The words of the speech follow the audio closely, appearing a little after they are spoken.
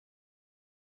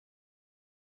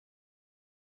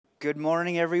Good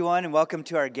morning, everyone, and welcome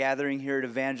to our gathering here at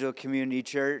Evangel Community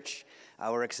Church.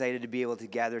 We're excited to be able to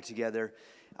gather together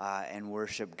and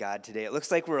worship God today. It looks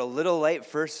like we're a little late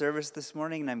first service this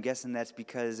morning, and I'm guessing that's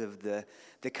because of the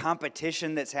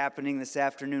competition that's happening this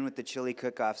afternoon with the chili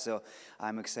cook-off, so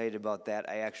I'm excited about that.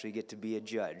 I actually get to be a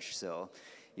judge, so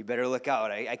you better look out.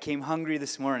 I came hungry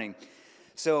this morning.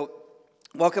 So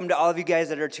welcome to all of you guys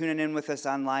that are tuning in with us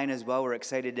online as well. We're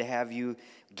excited to have you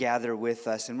gather with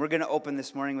us. And we're going to open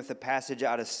this morning with a passage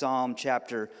out of Psalm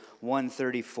chapter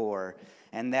 134.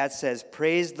 And that says,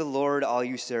 "Praise the Lord, all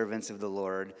you servants of the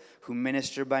Lord, who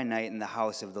minister by night in the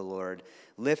house of the Lord.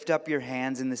 Lift up your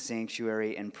hands in the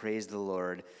sanctuary and praise the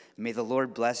Lord. May the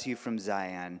Lord bless you from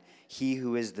Zion, he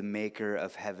who is the maker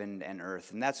of heaven and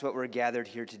earth." And that's what we're gathered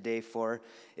here today for,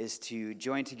 is to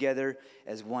join together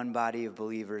as one body of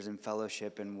believers in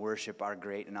fellowship and worship our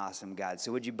great and awesome God.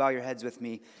 So would you bow your heads with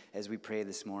me as we pray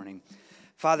this morning?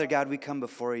 Father God, we come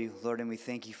before you, Lord, and we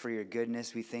thank you for your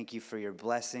goodness. We thank you for your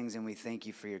blessings, and we thank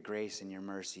you for your grace and your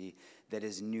mercy that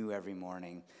is new every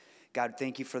morning. God,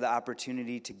 thank you for the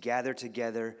opportunity to gather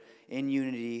together in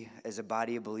unity as a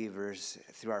body of believers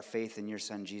through our faith in your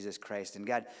Son, Jesus Christ. And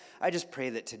God, I just pray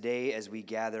that today as we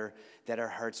gather, that our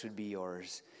hearts would be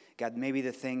yours. God, maybe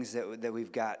the things that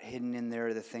we've got hidden in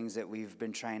there, the things that we've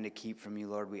been trying to keep from you,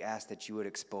 Lord, we ask that you would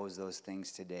expose those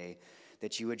things today,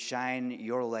 that you would shine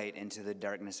your light into the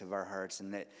darkness of our hearts,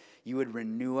 and that you would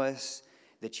renew us,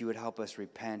 that you would help us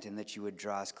repent, and that you would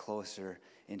draw us closer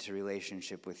into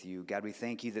relationship with you. God, we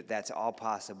thank you that that's all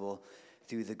possible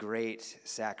through the great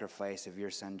sacrifice of your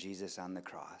Son, Jesus, on the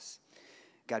cross.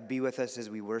 God, be with us as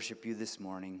we worship you this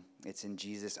morning. It's in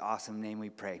Jesus' awesome name we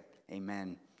pray.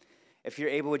 Amen. If you're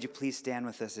able, would you please stand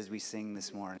with us as we sing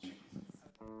this morning?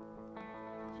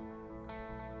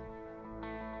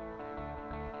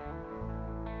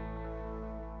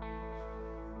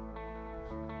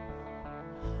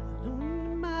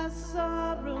 Alone in my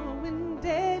sorrow and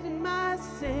dead in my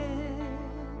sin,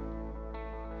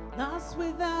 lost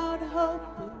without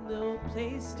hope with no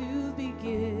place to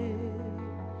begin.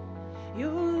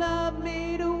 Your love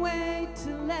made a way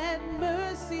to let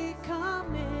mercy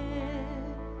come in.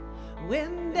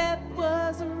 When death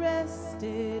was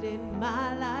arrested and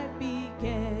my life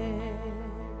began,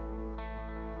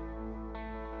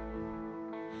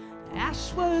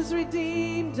 ash was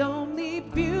redeemed, only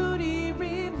beauty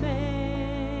remained.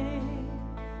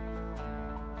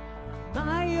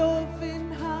 My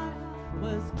orphan heart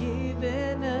was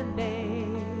given a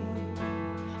name.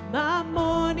 My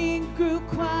mourning grew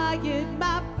quiet,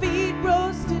 my feet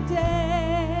rose to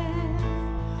dance.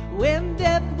 When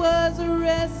death was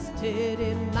arrested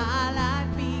and my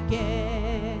life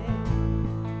began.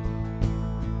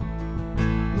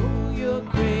 Oh, your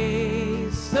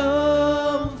grace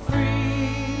so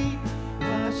free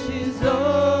washes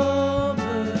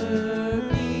over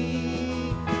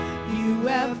me. You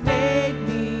have made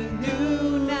me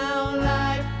new, now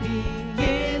life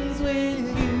begins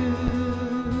with you.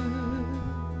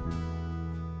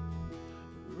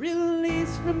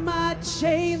 Released from my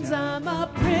chains, I'm a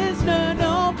prisoner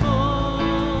no more.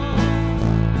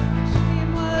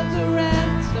 Shame was a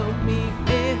ransom, me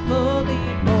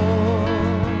faithfully bore.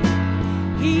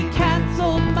 He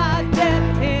canceled my debt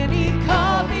and he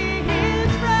called me his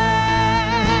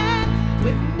friend.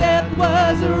 When death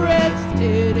was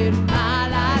arrested and my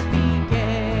life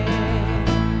began.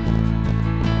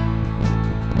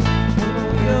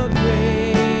 Oh, your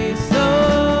grace so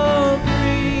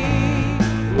free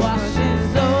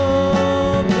washes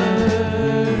over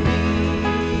me.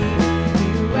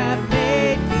 You have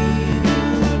made me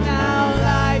new, now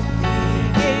life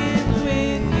begins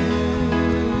with you.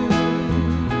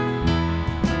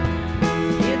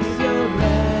 It's your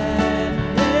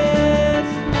endless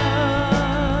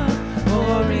love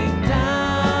pouring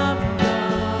down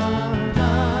on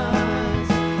us.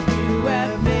 You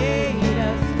have made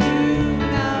us new,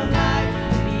 now life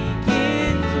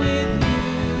begins with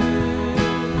you.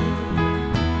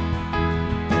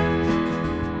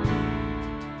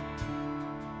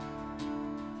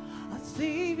 Our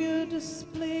Savior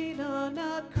displayed on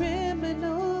our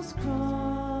criminal's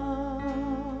cross.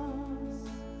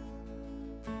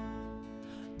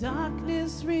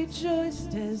 Darkness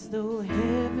rejoiced as though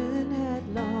heaven had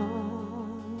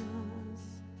lost.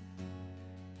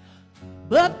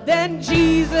 But then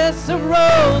Jesus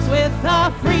arose with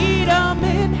our freedom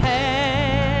in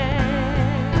hand.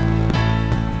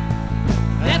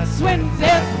 That's when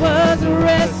death was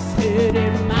arrested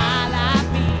and my life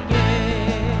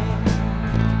began.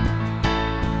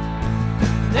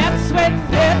 That's when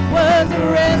death was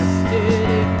arrested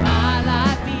and my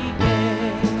life began.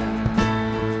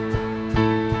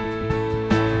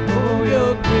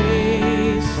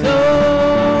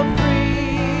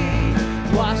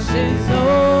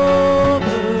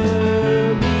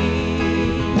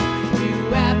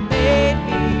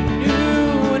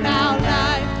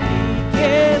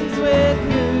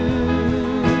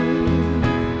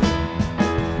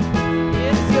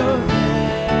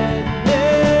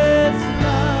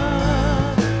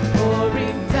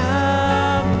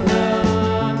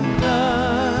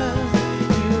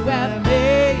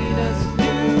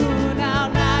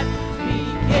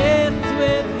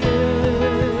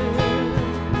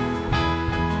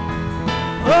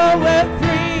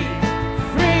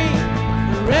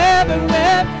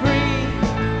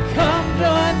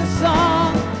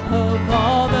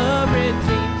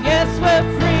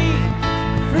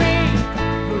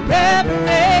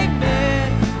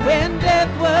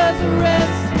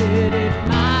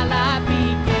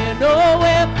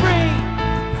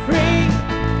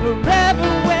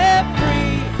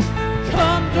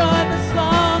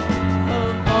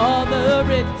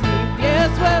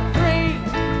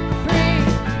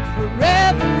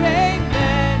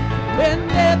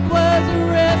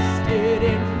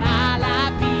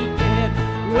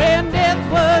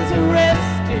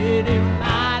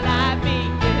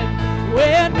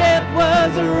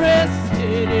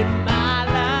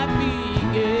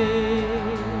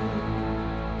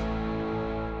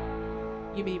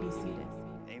 You may be seated.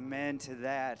 Amen to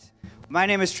that. My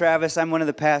name is Travis. I'm one of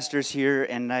the pastors here,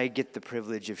 and I get the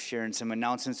privilege of sharing some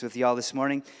announcements with y'all this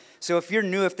morning. So if you're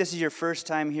new, if this is your first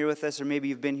time here with us, or maybe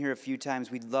you've been here a few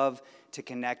times, we'd love to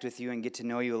connect with you and get to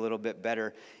know you a little bit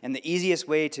better. And the easiest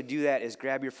way to do that is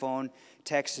grab your phone,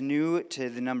 text NEW to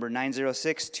the number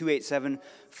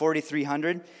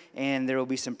 906-287-4300, and there will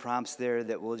be some prompts there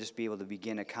that we'll just be able to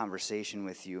begin a conversation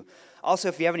with you. Also,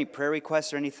 if you have any prayer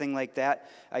requests or anything like that,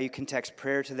 you can text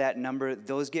prayer to that number.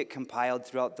 Those get compiled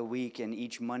throughout the week, and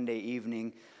each Monday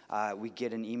evening, we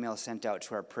get an email sent out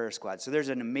to our prayer squad. So there's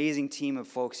an amazing team of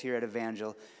folks here at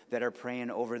Evangel that are praying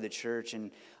over the church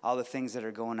and all the things that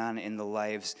are going on in the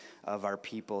lives of our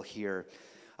people here.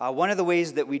 One of the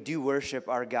ways that we do worship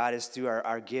our God is through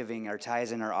our giving, our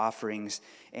tithes and our offerings.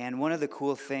 And one of the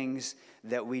cool things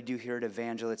that we do here at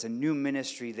Evangel, it's a new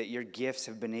ministry that your gifts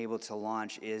have been able to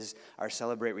launch, is our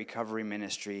Celebrate Recovery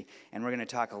ministry. And we're going to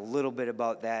talk a little bit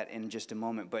about that in just a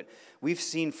moment. But we've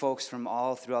seen folks from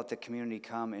all throughout the community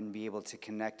come and be able to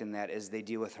connect in that as they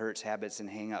deal with hurts, habits, and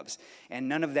hang-ups. And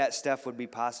none of that stuff would be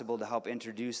possible to help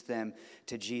introduce them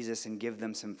to Jesus and give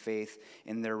them some faith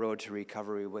in their road to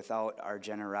recovery without our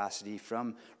generosity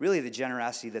from really the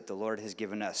generosity that the Lord has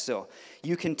given us. So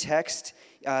you can text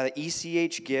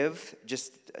ECH Give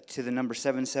just to the number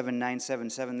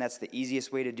 77977. That's the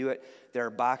easiest way to do it. There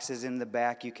are boxes in the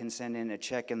back. You can send in a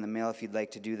check in the mail if you'd like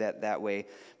to do that way.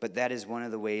 But that is one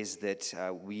of the ways that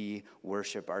we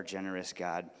worship our generous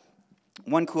God.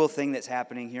 One cool thing that's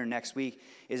happening here next week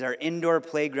is our indoor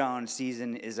playground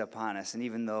season is upon us. And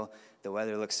even though the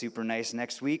weather looks super nice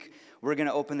next week, we're going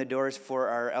to open the doors for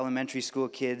our elementary school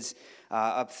kids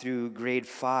up through grade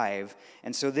 5.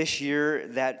 And so this year,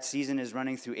 that season is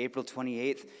running through April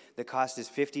 28th. The cost is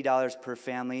 $50 per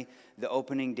family. The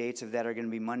opening dates of that are going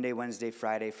to be Monday, Wednesday,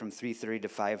 Friday from 3:30 to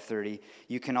 5:30.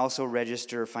 You can also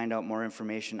register or find out more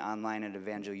information online at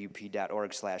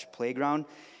evangelup.org/playground.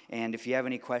 And if you have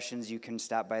any questions, you can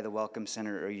stop by the Welcome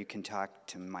Center or you can talk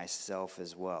to myself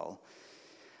as well.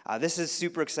 This is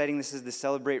super exciting. This is the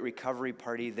Celebrate Recovery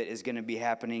Party that is going to be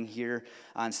happening here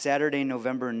on Saturday,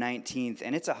 November 19th,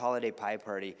 and it's a holiday pie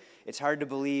party. It's hard to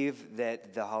believe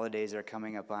that the holidays are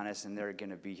coming up on us, and they're going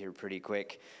to be here pretty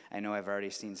quick. I know I've already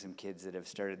seen some kids that have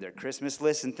started their Christmas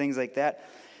lists and things like that.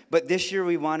 But this year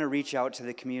we want to reach out to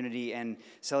the community, and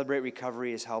Celebrate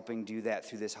Recovery is helping do that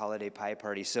through this holiday pie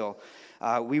party. So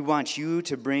we want you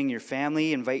to bring your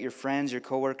family, invite your friends, your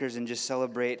coworkers, and just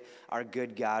celebrate our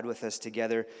good God with us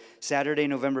together. Saturday,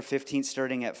 November 15th,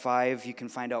 starting at 5. You can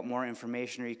find out more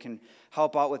information, or you can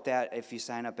help out with that if you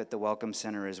sign up at the Welcome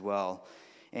Center as well.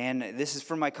 And this is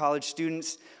for my college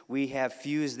students. We have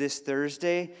Fuse this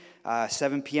Thursday,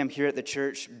 7 p.m. here at the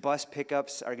church. Bus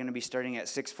pickups are going to be starting at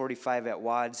 6:45 at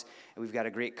Wads. We've got a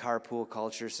great carpool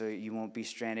culture, so you won't be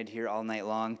stranded here all night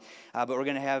long. But we're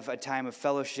going to have a time of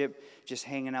fellowship, just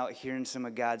hanging out, hearing some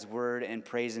of God's word, and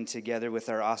praising together with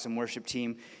our awesome worship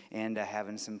team, and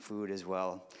having some food as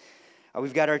well.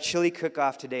 We've got our chili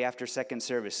cook-off today after second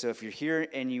service, so if you're here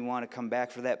and you want to come back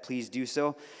for that, please do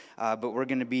so. But we're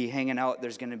going to be hanging out.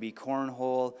 There's going to be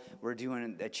cornhole. We're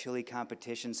doing a chili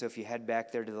competition, so if you head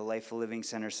back there to the Life of Living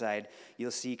Center side,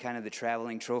 you'll see kind of the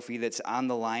traveling trophy that's on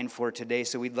the line for today.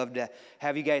 So we'd love to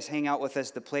have you guys hang out with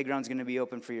us. The playground's going to be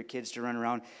open for your kids to run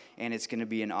around, and it's going to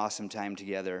be an awesome time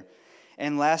together.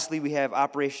 And lastly, we have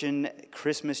Operation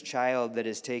Christmas Child that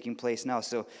is taking place now.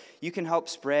 So you can help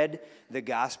spread the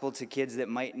gospel to kids that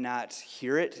might not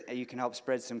hear it. You can help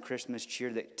spread some Christmas cheer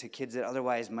to kids that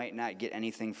otherwise might not get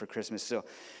anything for Christmas. So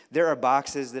there are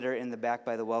boxes that are in the back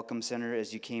by the Welcome Center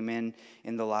as you came in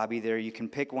the lobby there. You can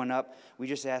pick one up. We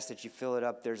just ask that you fill it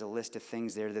up. There's a list of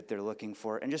things there that they're looking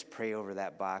for. And just pray over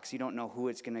that box. You don't know who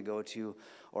it's going to go to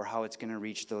or how it's going to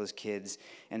reach those kids.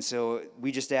 And so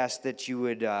we just ask that you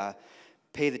would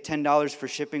pay the $10 for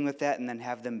shipping with that, and then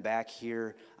have them back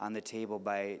here on the table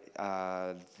by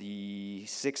the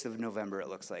 6th of November, it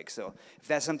looks like. So if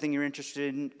that's something you're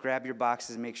interested in, grab your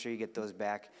boxes and make sure you get those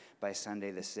back by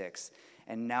Sunday the 6th.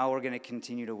 And now we're going to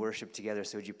continue to worship together,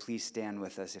 so would you please stand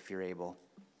with us if you're able.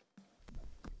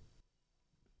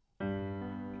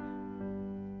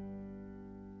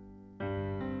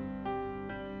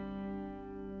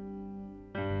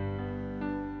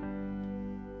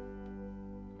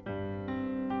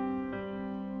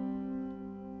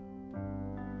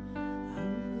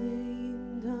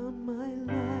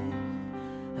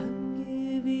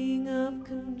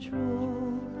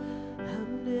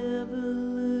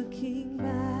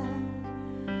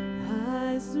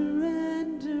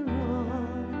 Surrender all.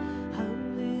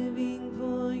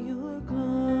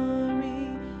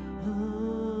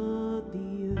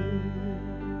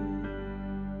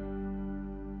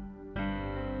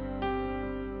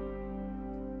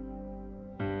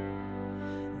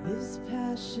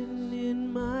 passion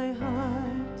in my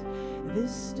heart,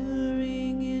 this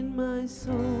stirring in my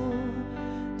soul,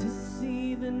 to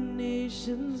see the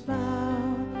nations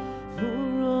bow,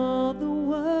 for all the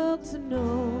world to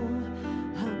know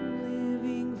I'm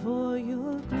living for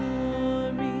your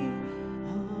glory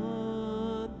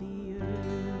on the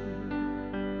earth.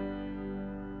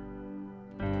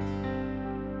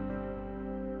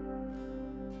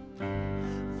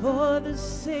 For the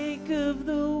sake of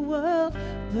the world,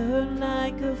 burn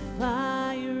like a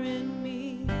fire in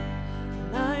me,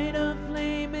 light a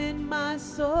flame in my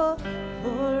soul,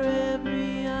 for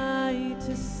every eye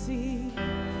to see.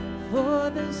 For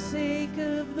the sake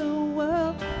of the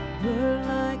world, burn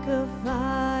like a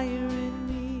fire in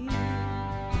me.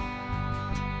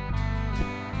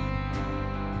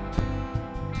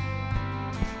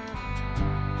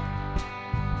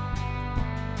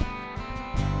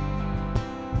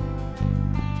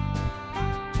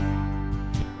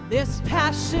 This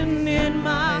passion in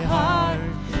my heart,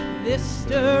 this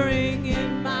stirring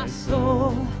in my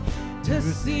soul, to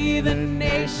see the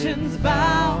nations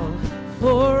bow,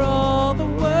 for all the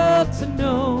world to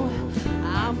know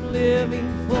I'm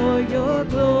living for your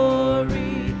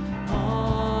glory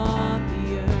on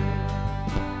the earth.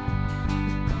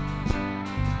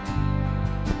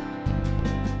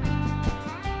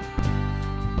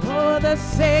 For the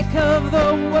sake of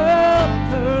the world,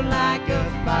 burn like a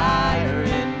fire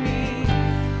in me,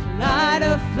 light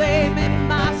a flame in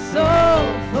my soul,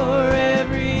 for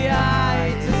every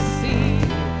eye to see.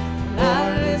 For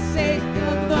the sake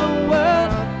of the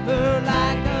world, burn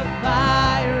like a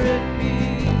fire in me.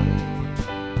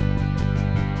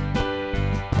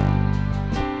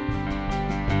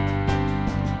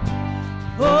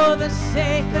 For the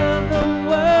sake of the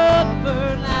world,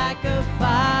 burn like a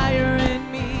fire in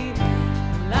me,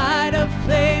 light a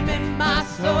flame in my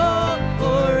soul,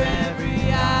 for every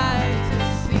eye to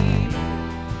see.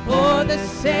 For the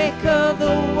sake of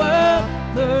the world,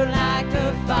 burn like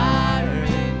a fire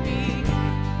in me,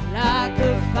 like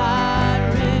a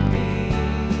fire in me.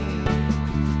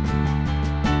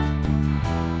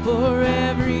 For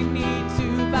every knee to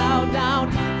bow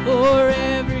down, for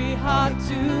every heart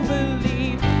to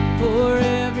believe, for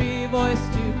every voice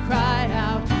to cry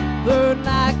out, burn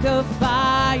like a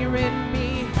fire in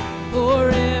me. For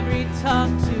every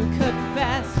tongue to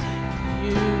confess,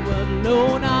 you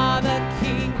alone are the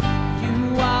King,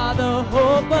 you are the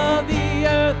hope of the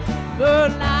earth,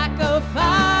 burn like a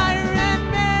fire in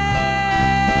me.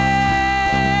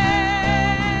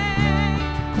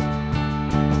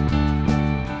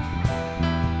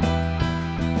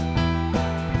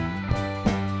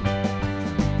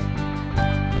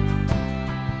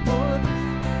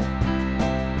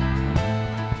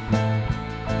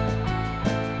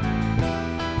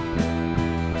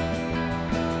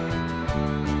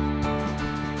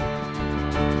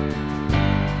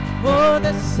 For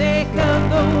the sake of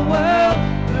the world,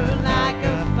 burn like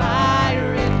a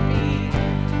fire in me,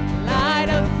 light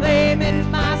a flame in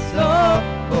my soul,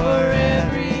 for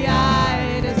every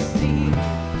eye to see.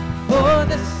 For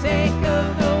the sake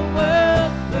of the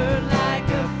world, burn like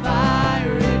a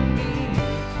fire in me,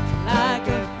 like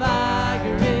a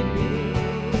fire in me.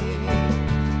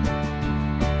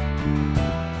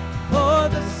 For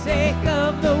the sake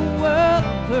of the world,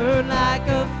 burn like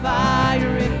a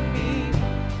fire in me,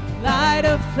 light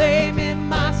a flame in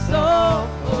my soul,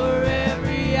 for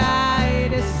every eye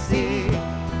to see.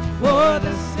 For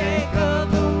the sake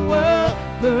of the world,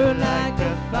 burn like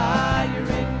a fire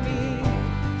in me,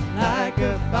 like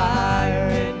a fire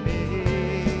in me.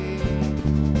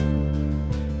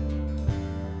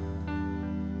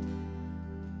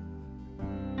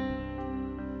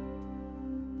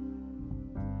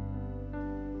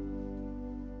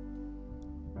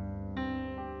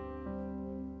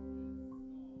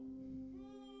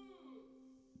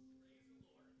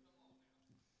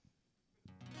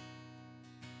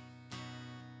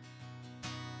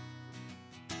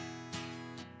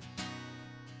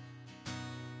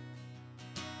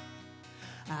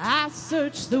 I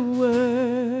searched the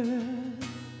world,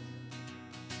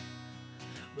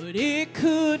 but it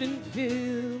couldn't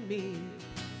fill me.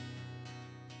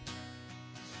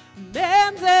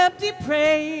 Man's empty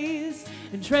praise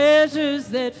and treasures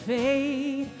that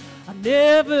fade are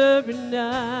never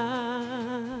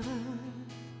enough.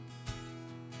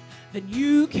 Then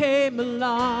you came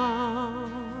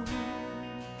along,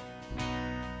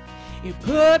 you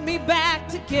put me back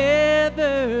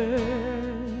together.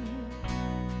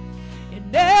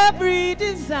 Every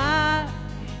desire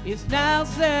is now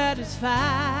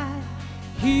satisfied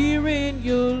here in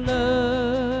your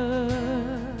love.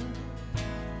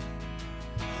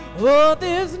 Oh,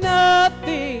 there's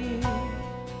nothing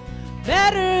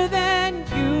better than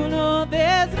you, Lord,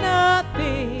 there's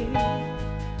nothing.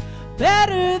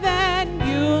 Better than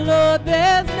you, Lord,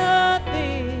 there's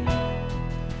nothing.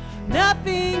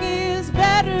 Nothing is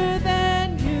better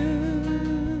than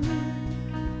you.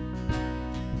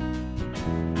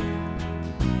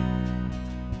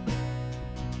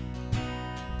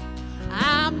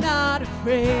 I'm not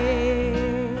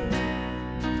afraid.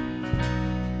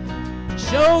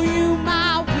 Show you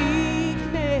my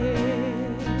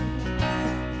weakness,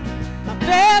 my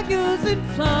failures and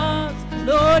flaws.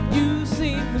 Lord, you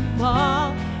seen them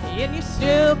all, and you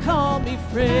still call me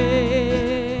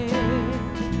friend.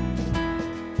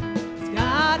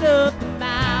 God of the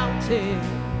mountain,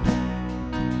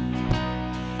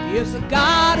 is the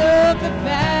God of the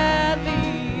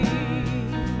valley.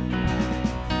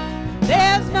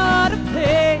 There's not a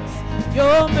place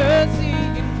your mercy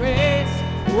and grace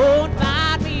won't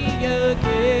find me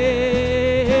again.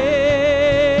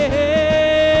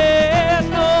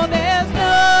 No, there's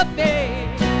nothing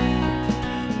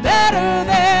better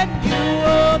than you.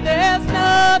 Oh, there's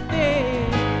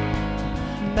nothing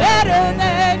better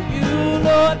than you.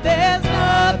 Lord, there's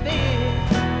nothing,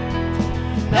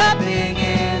 nothing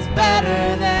is better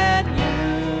than you.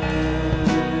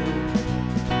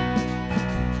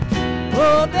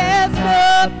 Oh, there's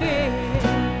nothing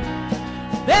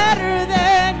better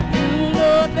than you.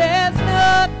 Lord, there's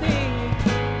nothing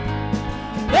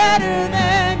better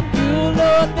than you.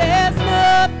 Lord, there's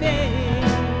nothing,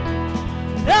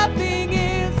 nothing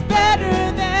is better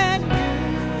than you.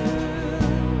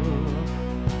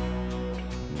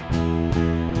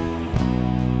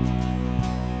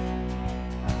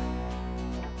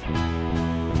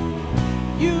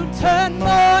 You turn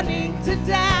mourning to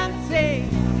dancing.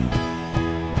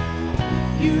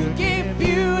 You give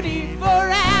beauty for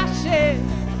ashes.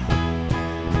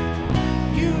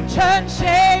 You turn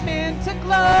shame into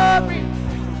glory.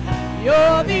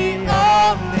 You're the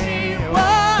only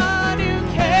one who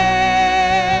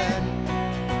can.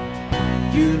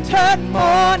 You turn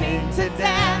mourning to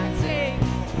dancing.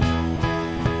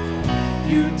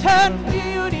 You turn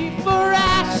beauty for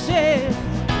ashes.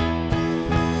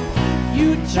 You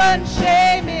turn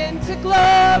shame into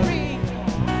glory.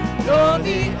 You're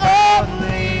the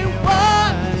only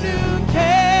one who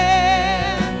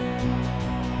can.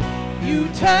 You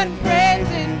turn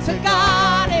praise into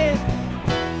gardens.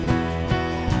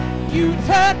 You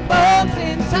turn bones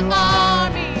into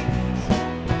armies.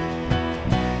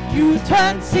 You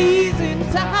turn seas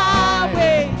into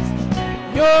highways.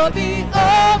 You're the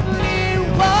only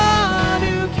one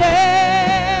who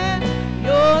can.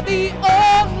 You're the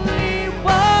only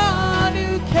one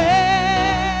who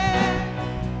can.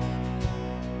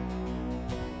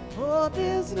 Oh,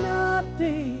 there's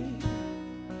nothing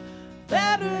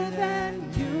better than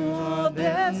you. Oh,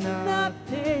 there's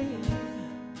nothing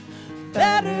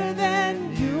better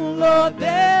than you. Lord,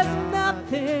 there's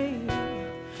nothing,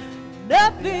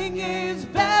 nothing is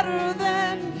better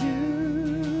than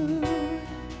you.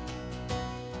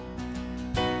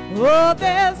 Oh,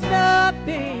 there's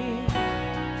nothing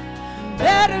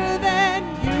better than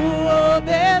you. Oh,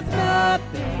 there's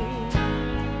nothing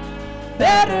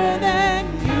better than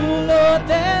you. Lord,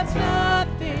 there's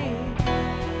nothing,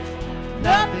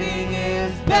 nothing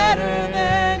is better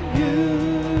than you.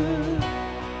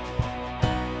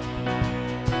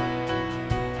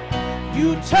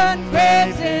 You turn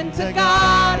graves into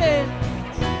gardens.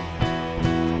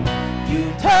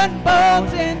 You turn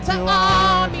bones into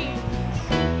armies.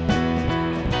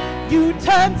 You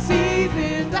turn seas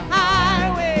into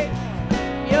highways.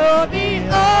 You're the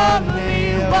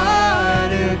only one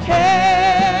who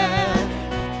can.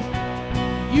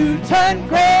 You turn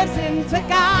graves into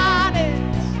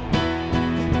gardens.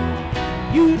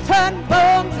 You turn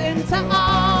bones into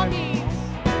armies.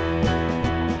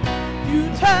 You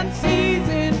turn seas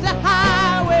into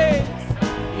highways.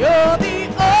 You're the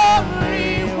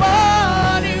only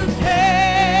one who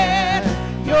can.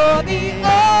 You're the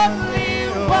only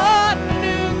one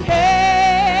who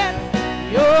can.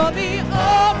 You're the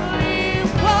only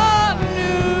one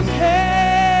who can.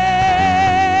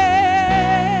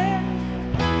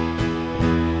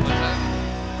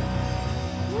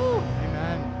 Woo.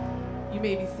 Amen. You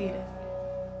may be seated.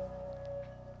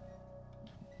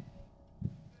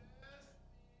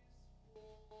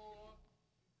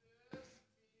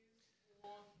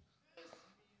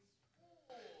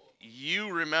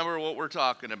 You remember what we're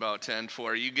talking about,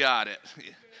 10-4. You got it.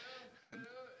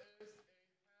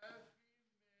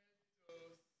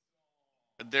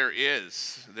 There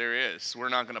is. We're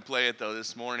not going to play it, though,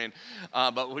 this morning.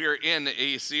 But we're in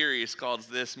a series called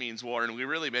This Means War, and we've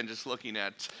really been just looking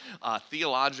at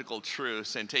theological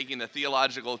truths and taking the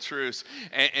theological truths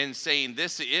and saying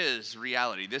this is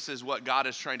reality. This is what God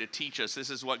is trying to teach us. This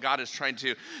is what God is trying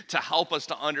to help us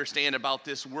to understand about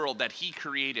this world that He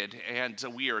created and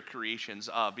we are creations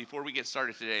of. Before we get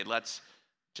started today, let's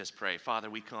just pray. Father,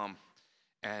 we come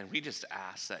and we just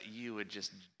ask that you would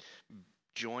just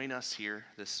join us here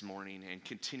this morning and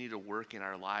continue to work in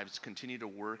our lives, continue to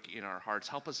work in our hearts.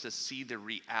 Help us to see the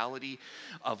reality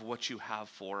of what you have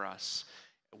for us,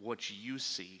 what you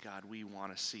see, God, we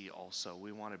want to see also.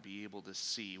 We want to be able to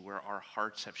see where our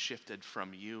hearts have shifted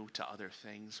from you to other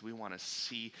things. We want to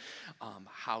see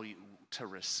how to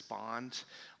respond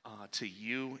to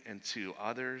you and to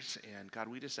others. And God,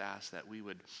 we just ask that we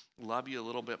would love you a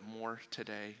little bit more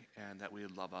today and that we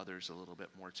would love others a little bit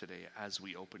more today as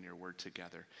we open your word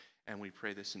together. And we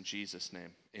pray this in Jesus'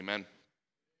 name. Amen.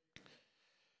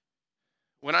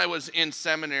 When I was in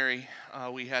seminary,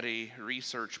 we had a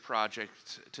research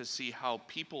project to see how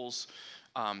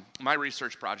my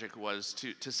research project was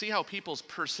to see how people's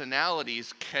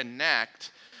personalities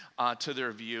connect to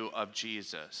their view of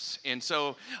Jesus. And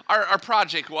so our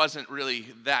project wasn't really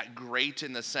that great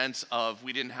in the sense of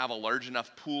we didn't have a large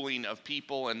enough pooling of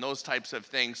people and those types of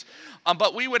things.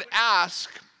 But we would ask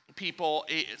people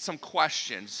some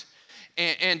questions,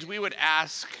 and we would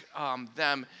ask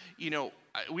them,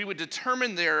 we would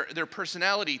determine their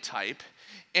personality type,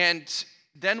 and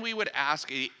then we would ask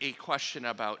a question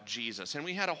about Jesus. And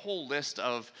we had a whole list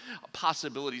of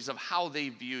possibilities of how they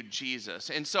viewed Jesus.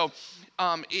 And so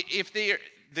if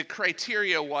the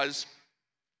criteria was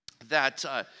that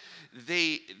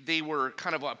they were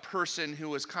kind of a person who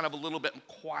was kind of a little bit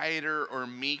quieter or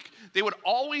meek, they would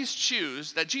always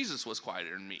choose that Jesus was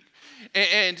quieter and meek.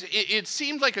 And it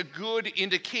seemed like a good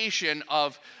indication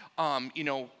of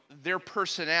their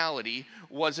personality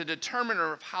was a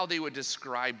determiner of how they would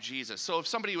describe Jesus. So if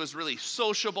somebody was really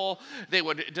sociable, they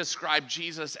would describe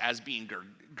Jesus as being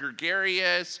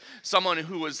gregarious. Someone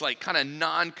who was like kind of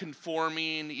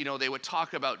non-conforming, they would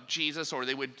talk about Jesus, or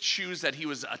they would choose that he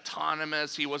was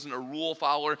autonomous, he wasn't a rule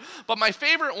follower. But my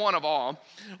favorite one of all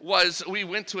was we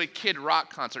went to a Kid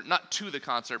Rock concert, not to the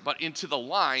concert, but into the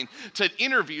line to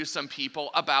interview some people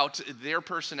about their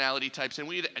personality types. And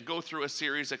we'd go through a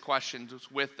series of questions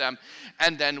with them,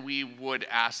 and then we would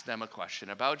ask them a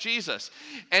question about Jesus.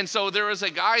 And so there was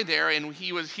a guy there, and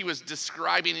he was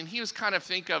describing, and he was kind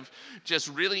of just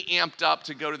really amped up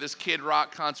to go to this Kid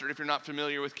Rock concert. If you're not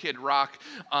familiar with Kid Rock,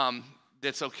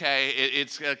 that's okay.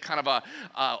 It's kind of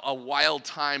a wild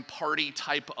time party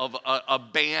type of a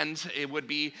band, it would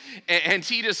be. And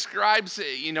he describes,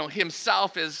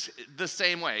 himself as the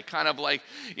same way, kind of like,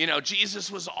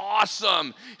 Jesus was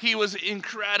awesome. He was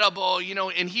incredible,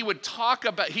 and he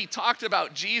talked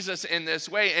about Jesus in this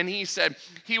way. And he said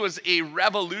he was a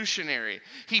revolutionary.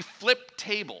 He flipped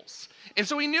tables. And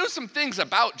so he knew some things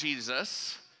about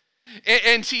Jesus.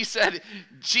 And he said,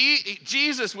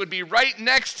 Jesus would be right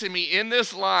next to me in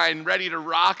this line, ready to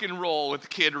rock and roll with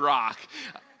Kid Rock.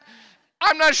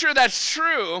 I'm not sure that's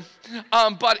true,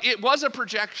 but it was a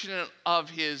projection of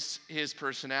his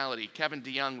personality. Kevin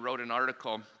DeYoung wrote an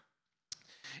article,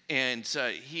 and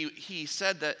he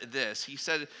said this. He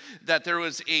said that there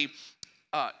was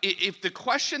if the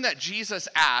question that Jesus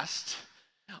asked,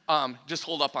 just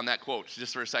hold up on that quote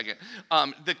just for a second.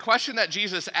 The question that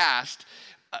Jesus asked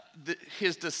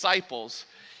his disciples,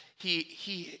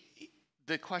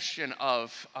 the question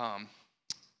of,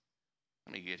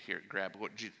 let me get here, grab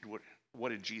what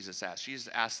did Jesus ask? Jesus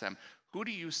asked them, "Who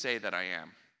do you say that I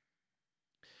am?"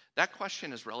 That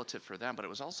question is relative for them, but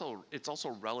it's also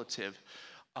relative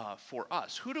for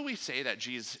us. Who do we say that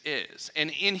Jesus is?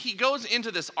 And he goes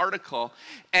into this article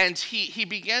and he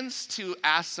begins to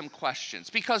ask some questions,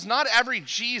 because not every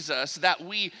Jesus that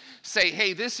we say,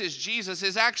 hey, this is Jesus,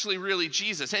 is actually really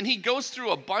Jesus. And he goes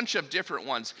through a bunch of different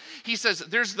ones. He says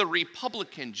there's the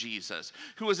Republican Jesus,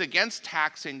 who is against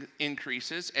tax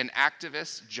increases and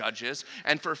activists, judges,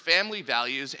 and for family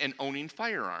values and owning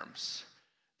firearms.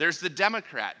 There's the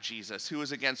Democrat Jesus, who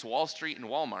is against Wall Street and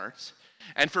Walmart,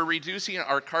 and for reducing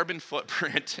our carbon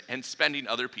footprint and spending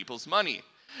other people's money.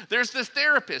 There's the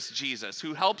therapist Jesus,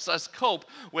 who helps us cope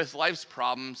with life's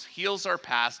problems, heals our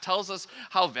past, tells us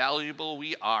how valuable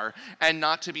we are, and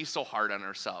not to be so hard on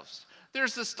ourselves.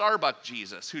 There's the Starbucks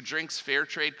Jesus, who drinks fair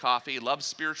trade coffee, loves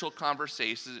spiritual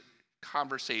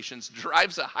conversations,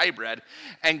 drives a hybrid,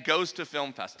 and goes to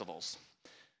film festivals.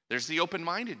 There's the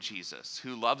open-minded Jesus,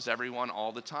 who loves everyone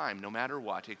all the time, no matter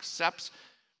what, except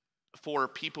for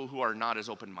people who are not as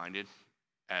open-minded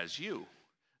as you.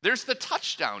 There's the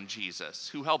touchdown Jesus,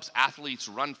 who helps athletes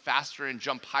run faster and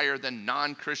jump higher than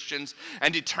non-Christians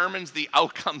and determines the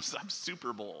outcomes of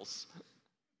Super Bowls.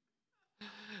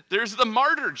 There's the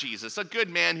martyr Jesus, a good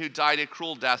man who died a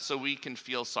cruel death so we can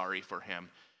feel sorry for him.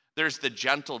 There's the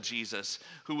gentle Jesus,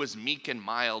 who was meek and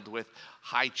mild with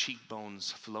high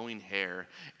cheekbones, flowing hair,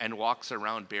 and walks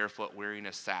around barefoot wearing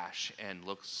a sash and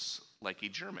looks like a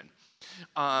German.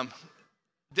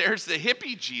 There's the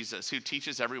hippie Jesus, who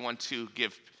teaches everyone to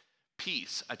give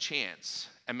peace a chance,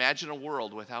 imagine a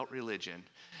world without religion,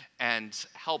 and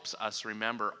helps us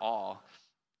remember all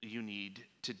you need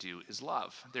to do is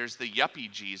love. There's the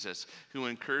yuppie Jesus, who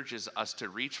encourages us to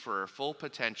reach for our full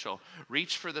potential,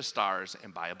 reach for the stars,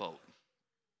 and buy a boat.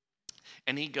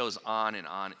 And he goes on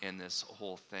in this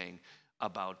whole thing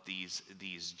about these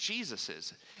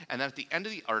Jesuses. And then at the end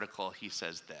of the article, he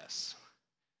says this,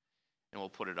 and we'll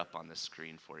put it up on the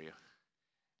screen for you.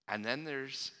 And then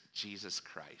there's Jesus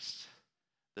Christ,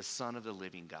 the Son of the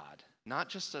living God, not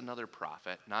just another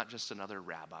prophet, not just another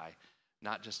rabbi,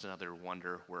 not just another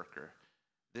wonder worker.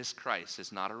 This Christ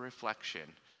is not a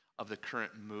reflection of the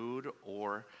current mood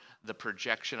or the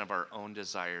projection of our own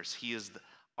desires. He is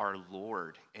our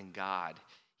Lord and God.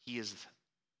 He is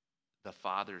the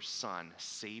Father's Son,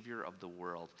 Savior of the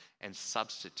world, and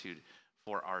substitute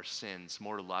for our sins,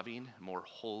 more loving, more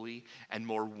holy, and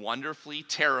more wonderfully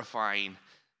terrifying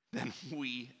than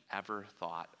we ever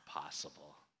thought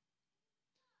possible.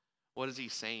 What is he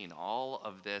saying? All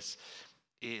of this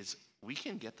is we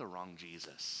can get the wrong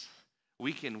Jesus.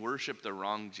 We can worship the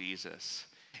wrong Jesus.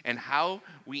 And how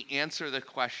we answer the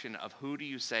question of who do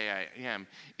you say I am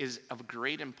is of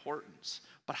great importance.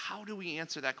 But how do we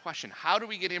answer that question? How do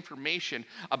we get information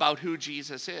about who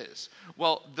Jesus is?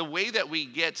 Well, the way that we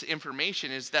get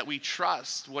information is that we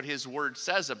trust what his word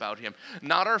says about him,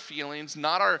 not our feelings,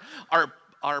 not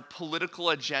our political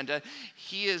agenda.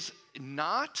 Jesus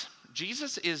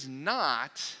is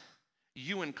not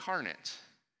you incarnate.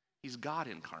 He's God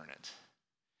incarnate.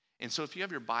 And so if you have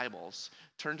your Bibles,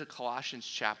 turn to Colossians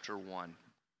chapter 1.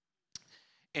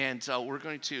 And we're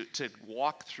going to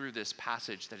walk through this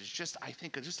passage that is just, I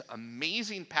think, just an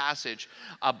amazing passage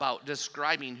about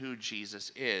describing who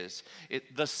Jesus is.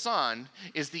 The Son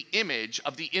is the image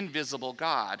of the invisible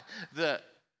God, the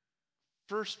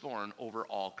firstborn over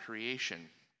all creation.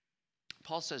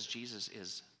 Paul says Jesus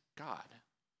is God.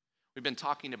 We've been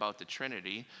talking about the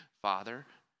Trinity, Father,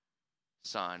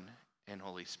 Son, and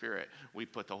Holy Spirit. We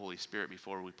put the Holy Spirit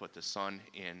before we put the Son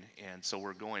in, and so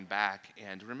we're going back.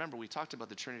 And remember, we talked about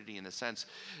the Trinity in the sense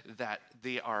that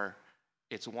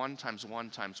it's 1 times 1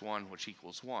 times 1, which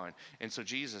equals 1. And so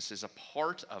Jesus is a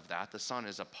part of that. The Son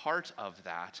is a part of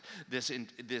that. This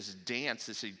dance,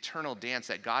 this eternal dance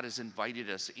that God has invited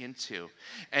us into.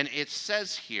 And it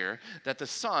says here that the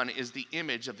Son is the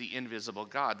image of the invisible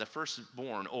God, the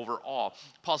firstborn over all.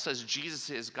 Paul says Jesus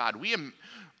is God.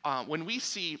 When we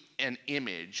see an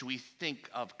image, we think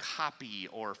of copy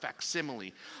or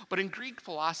facsimile. But in Greek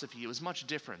philosophy, it was much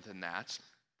different than that.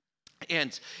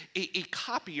 And a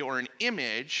copy or an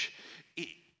image,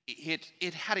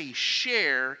 it had a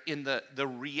share in the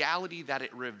reality that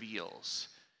it reveals.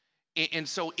 And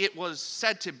so it was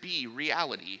said to be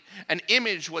reality. An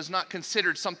image was not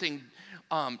considered something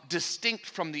distinct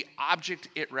from the object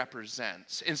it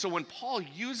represents. And so when Paul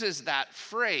uses that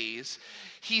phrase,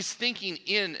 he's thinking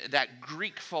in that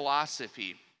Greek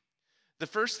philosophy. The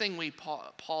first thing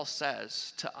Paul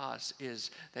says to us is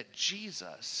that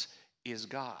Jesus is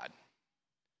God.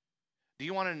 Do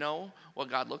you want to know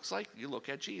what God looks like? You look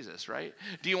at Jesus, right?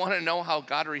 Do you want to know how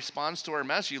God responds to our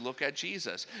mess? You look at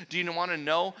Jesus. Do you want to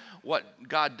know what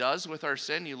God does with our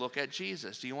sin? You look at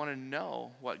Jesus. Do you want to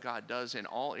know what God does in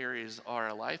all areas of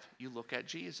our life? You look at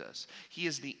Jesus. He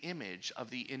is the image of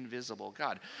the invisible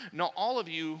God. Now, all of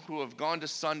you who have gone to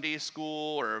Sunday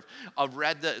school or have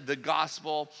read the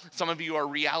gospel, some of you are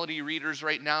reality readers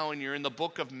right now and you're in the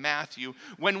book of Matthew.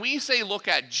 When we say look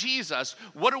at Jesus,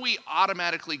 what do we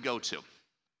automatically go to?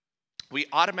 We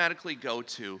automatically go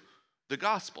to the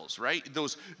Gospels, right?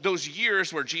 Those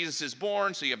years where Jesus is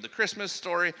born, so you have the Christmas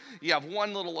story, you have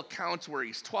one little account where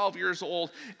he's 12 years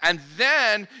old, and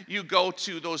then you go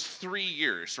to those 3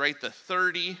 years, right? The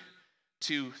 30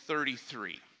 to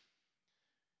 33.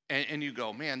 And you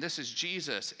go, man, this is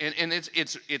Jesus. And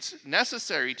it's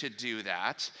necessary to do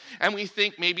that. And we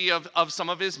think maybe of some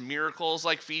of his miracles,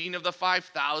 like feeding of the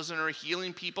 5,000 or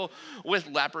healing people with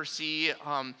leprosy.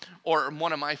 Or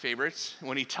one of my favorites,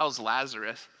 when he tells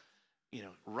Lazarus,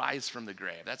 rise from the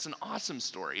grave. That's an awesome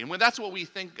story. And that's what we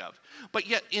think of. But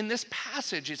yet in this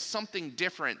passage, it's something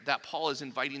different that Paul is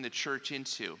inviting the church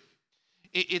into.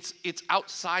 It's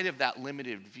outside of that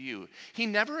limited view. He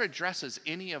never addresses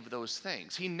any of those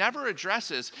things. He never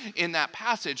addresses in that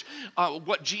passage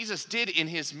what Jesus did in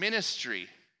his ministry.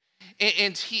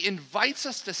 And he invites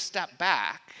us to step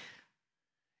back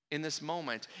in this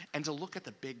moment and to look at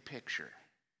the big picture.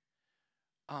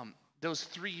 Those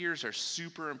 3 years are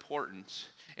super important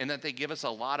in that they give us a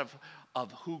lot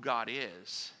of who God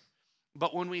is.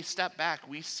 But when we step back,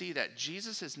 we see that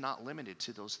Jesus is not limited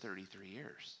to those 33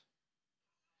 years.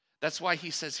 That's why he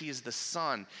says he is the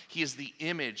Son. He is the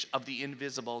image of the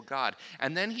invisible God.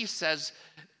 And then he says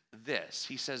this.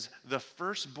 He says, the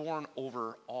firstborn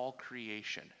over all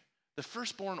creation. The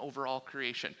firstborn over all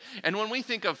creation. And when we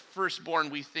think of firstborn,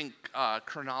 we think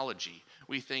chronology.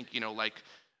 We think,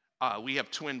 we have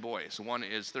twin boys. One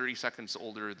is 30 seconds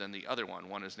older than the other one.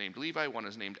 One is named Levi, one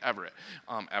is named Everett.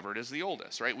 Everett is the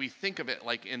oldest, right? We think of it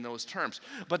like in those terms.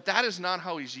 But that is not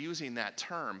how he's using that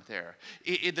term there.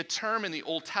 The term in the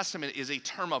Old Testament is a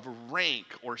term of rank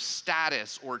or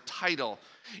status or title.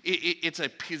 It's a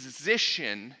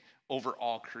position over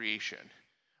all creation.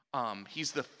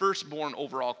 He's the firstborn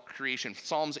over all creation.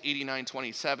 Psalms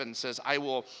 89:27 says, I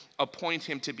will appoint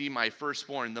him to be my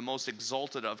firstborn, the most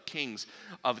exalted of kings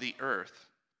of the earth.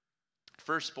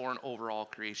 Firstborn over all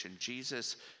creation.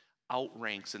 Jesus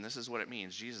outranks, and this is what it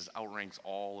means, Jesus outranks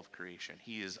all of creation.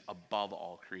 He is above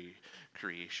all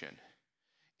creation.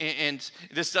 And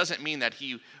this doesn't mean that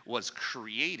he was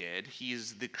created. He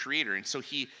is the creator. And so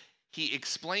he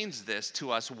explains this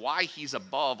to us, why he's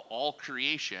above all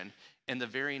creation. In the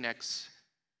very next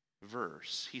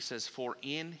verse, he says, for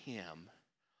in him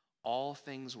all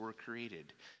things were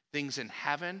created, things in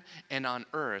heaven and on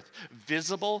earth,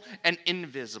 visible and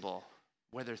invisible,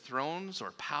 whether thrones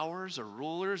or powers or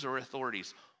rulers or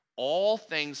authorities. All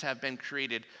things have been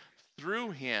created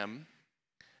through him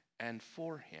and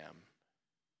for him.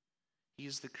 He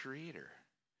is the creator.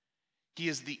 He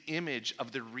is the image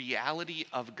of the reality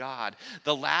of God.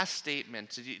 The last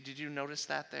statement, did you notice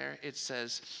that there? It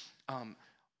says,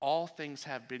 all things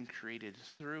have been created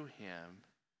through him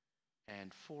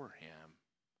and for him.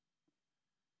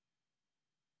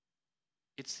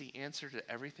 It's the answer to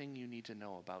everything you need to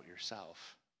know about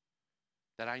yourself,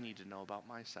 that I need to know about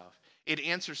myself. It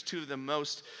answers to the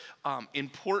most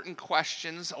important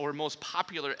questions or most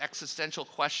popular existential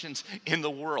questions in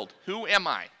the world. Who am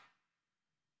I?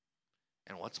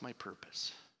 And what's my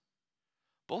purpose?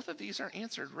 Both of these are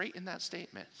answered right in that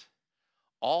statement.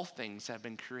 All things have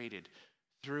been created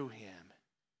through him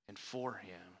and for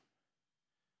him.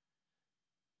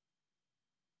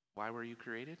 Why were you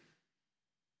created?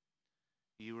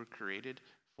 You were created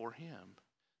for him.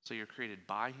 So you're created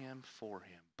by him, for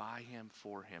him, by him,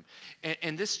 for him.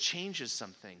 And this changes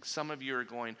some things. Some of you are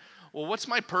going, well, what's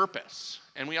my purpose?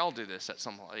 And we all do this at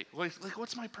some point. Like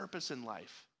what's my purpose in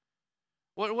life?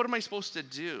 What am I supposed to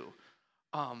do?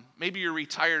 Maybe you're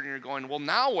retired and you're going, well,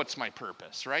 now what's my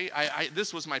purpose, right?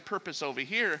 This was my purpose over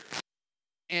here.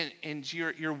 And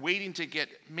you're waiting to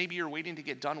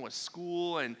get done with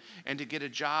school and to get a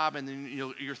job, and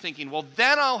then you're thinking, well,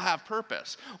 then I'll have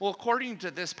purpose. Well, according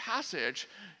to this passage,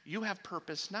 you have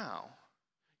purpose now.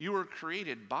 You were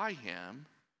created by him,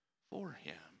 for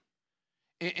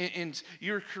him. And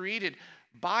you're created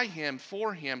by him,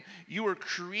 for him. You were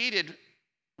created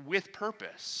with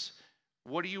purpose.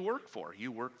 What do you work for?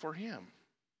 You work for him.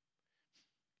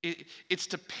 It's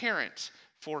to parent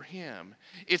for him.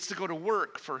 It's to go to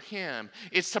work for him.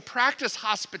 It's to practice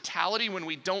hospitality when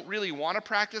we don't really want to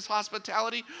practice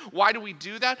hospitality. Why do we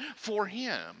do that? For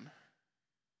him.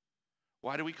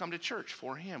 Why do we come to church?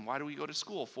 For him. Why do we go to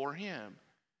school? For him.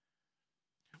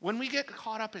 When we get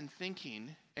caught up in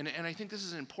thinking, and I think this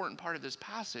is an important part of this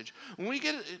passage, when we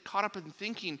get caught up in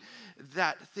thinking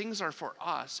that things are for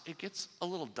us, it gets a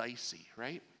little dicey,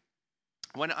 right?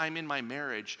 When I'm in my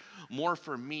marriage, more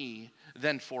for me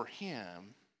than for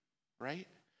him, right?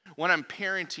 When I'm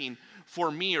parenting, for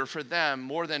me or for them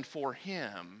more than for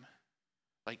him.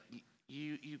 Like,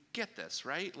 you get this,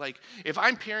 right? Like, if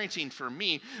I'm parenting for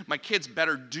me, my kids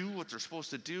better do what they're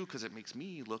supposed to do because it makes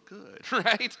me look good,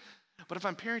 right? But if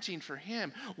I'm parenting for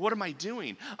him, what am I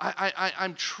doing?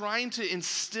 I'm trying to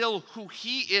instill who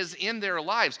he is in their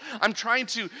lives. I'm trying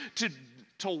to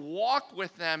walk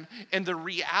with them in the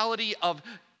reality of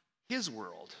his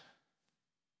world.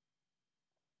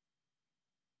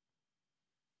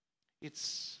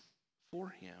 It's for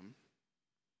him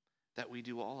that we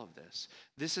do all of this.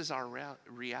 This is our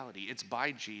reality. It's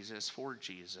by Jesus, for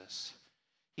Jesus.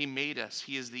 He made us.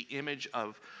 He is the image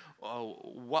of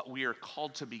what we are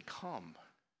called to become.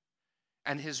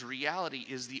 And his reality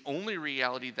is the only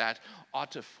reality that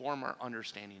ought to form our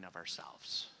understanding of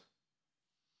ourselves.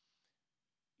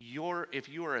 if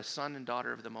you are a son and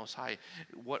daughter of the Most High,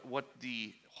 what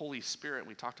the Holy Spirit,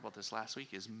 we talked about this last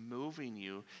week, is moving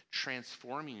you,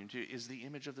 transforming you to, is the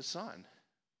image of the Son.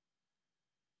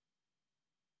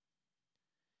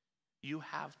 You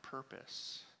have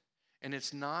purpose. And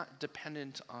it's not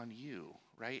dependent on you,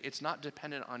 right? It's not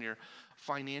dependent on your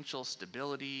financial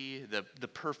stability, the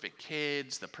perfect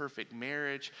kids, the perfect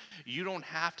marriage. You don't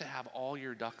have to have all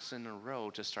your ducks in a row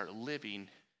to start living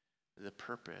the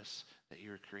purpose that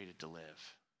you were created to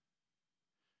live.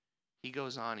 He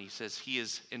goes on, he says, he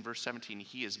is, in verse 17,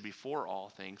 he is before all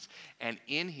things, and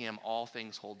in him all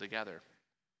things hold together.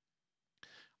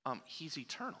 He's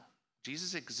eternal.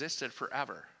 Jesus existed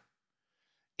forever.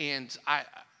 And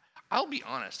I'll be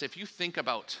honest, if you think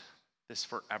about this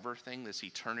forever thing, this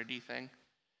eternity thing,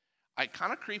 it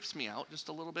kind of creeps me out just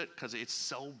a little bit because it's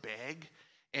so big,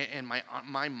 and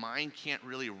my mind can't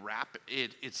really wrap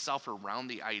itself around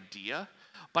the idea.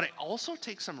 But I also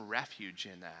take some refuge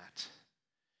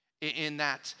in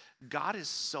that God is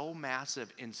so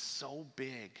massive and so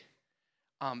big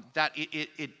that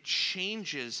it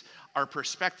changes our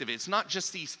perspective. It's not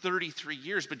just these 33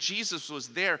 years, but Jesus was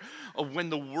there when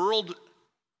the world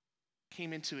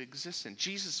came into existence.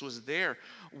 Jesus was there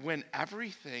when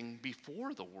everything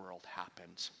before the world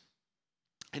happened.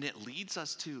 And it leads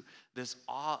us to this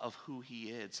awe of who he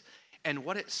is. And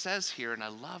what it says here, and I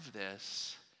love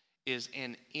this, is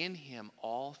in him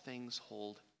all things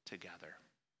hold together.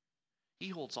 He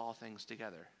holds all things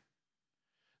together.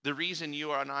 The reason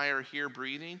you and I are here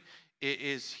breathing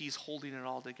is he's holding it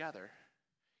all together.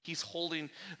 He's holding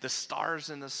the stars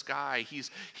in the sky.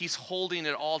 He's holding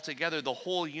it all together, the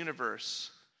whole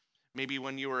universe. Maybe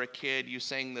when you were a kid, you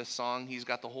sang this song, he's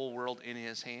got the whole world in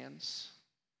his hands.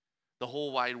 The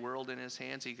whole wide world in his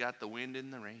hands. He got the wind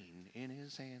and the rain in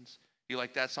his hands. You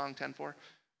like that song, 10-4?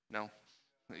 No?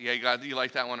 Yeah, you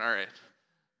like that one? All right.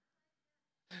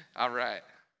 All right.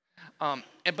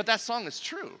 But that song is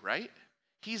true, right?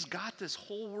 He's got this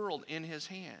whole world in his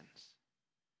hands.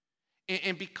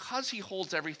 And because he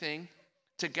holds everything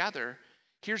together,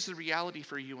 here's the reality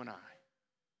for you and I.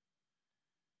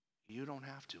 You don't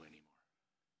have to anymore.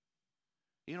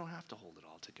 You don't have to hold it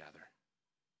all together.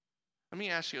 Let me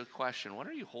ask you a question. What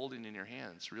are you holding in your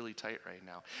hands really tight right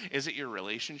now? Is it your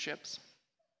relationships?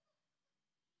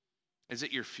 Is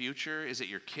it your future? Is it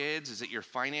your kids? Is it your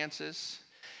finances?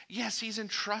 Yes, he's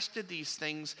entrusted these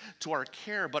things to our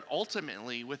care, but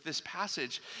ultimately, with this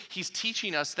passage, he's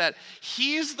teaching us that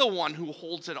he's the one who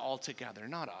holds it all together,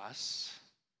 not us.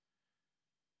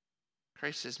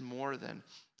 Christ is more than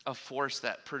a force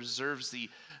that preserves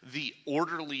the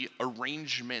orderly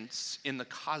arrangements in the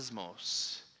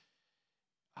cosmos.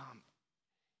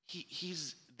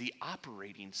 He's the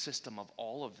operating system of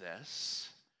all of this.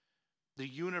 The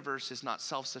universe is not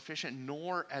self-sufficient,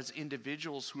 nor as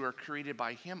individuals who are created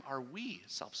by him are we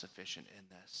self-sufficient in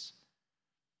this.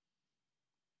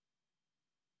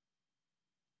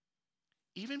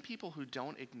 Even people who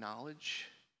don't acknowledge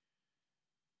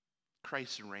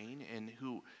Christ's reign and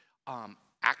who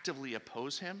actively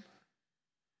oppose him,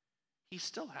 he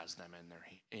still has them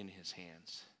in his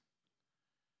hands.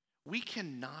 We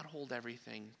cannot hold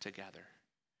everything together.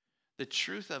 The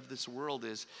truth of this world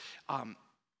is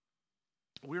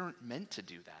we weren't meant to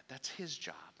do that. That's his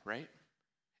job, right?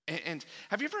 And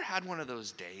have you ever had one of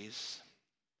those days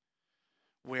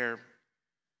where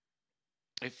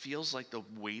it feels like the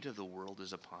weight of the world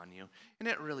is upon you? And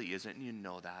it really isn't, and you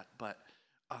know that, but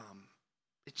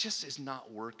it just is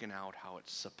not working out how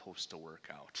it's supposed to work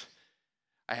out.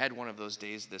 I had one of those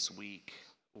days this week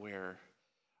where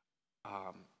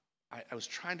I was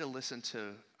trying to listen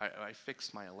to, I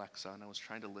fixed my Alexa, and I was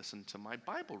trying to listen to my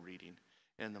Bible reading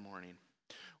in the morning.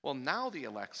 Well, now the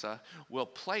Alexa will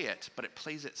play it, but it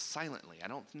plays it silently. I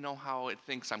don't know how it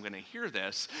thinks I'm going to hear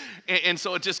this. And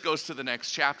so it just goes to the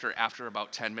next chapter after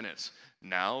about 10 minutes.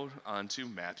 Now on to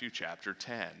Matthew chapter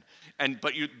 10.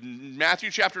 But Matthew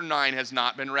chapter 9 has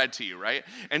not been read to you, right?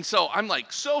 And so I'm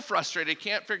like so frustrated,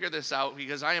 can't figure this out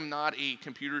because I am not a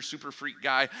computer super freak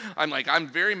guy. I'm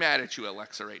very mad at you,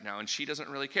 Alexa, right now, and she doesn't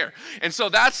really care. And so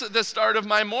that's the start of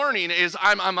my morning is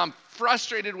I'm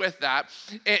frustrated with that.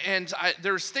 And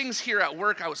there's things here at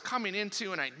work I was coming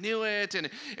into and I knew it. And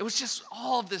it was just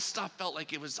all of this stuff felt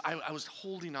like it was, I was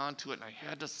holding on to it and I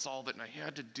had to solve it and I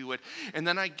had to do it. And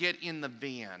then I get in the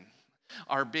van,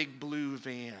 our big blue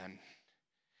van,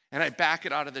 and I back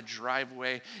it out of the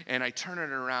driveway and I turn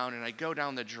it around and I go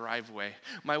down the driveway.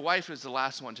 My wife is the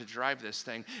last one to drive this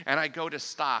thing and I go to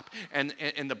stop and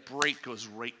the brake goes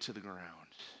right to the ground.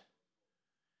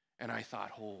 And I thought,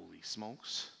 holy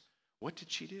smokes. What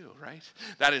did she do, right?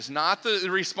 That is not the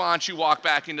response you walk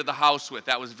back into the house with.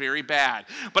 That was very bad.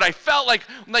 But I felt like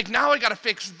now I got to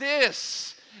fix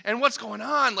this. And what's going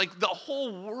on? Like the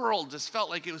whole world just felt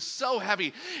like it was so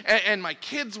heavy. And my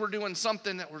kids were doing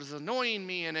something that was annoying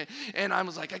me. And I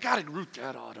was like, I got to root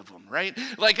that out of them, right?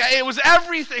 Like it was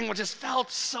everything just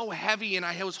felt so heavy. And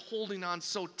I was holding on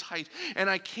so tight. And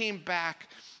I came back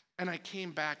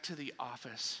to the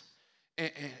office.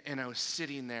 And I was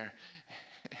sitting there.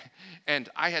 And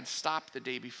I had stopped the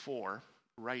day before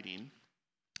writing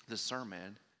the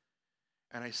sermon,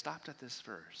 and I stopped at this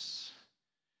verse.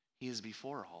 He is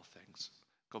before all things.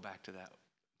 Go back to that.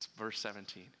 It's verse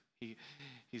 17.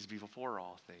 He's before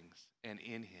all things, and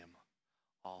in him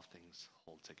all things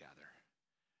hold together.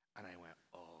 And I went,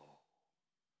 oh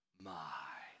my,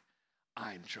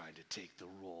 I'm trying to take the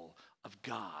role of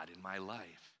God in my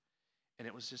life. And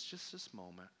it was just this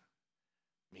moment,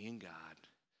 me and God,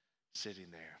 sitting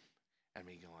there and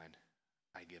me going,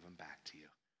 I give them back to you.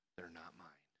 They're not mine.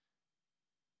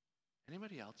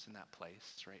 Anybody else in that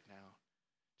place right now?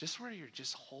 Just where you're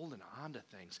just holding on to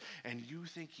things and you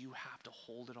think you have to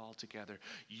hold it all together.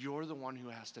 You're the one who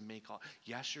has to make all.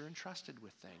 Yes, you're entrusted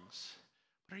with things,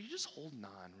 but are you just holding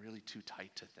on really too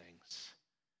tight to things?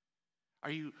 Are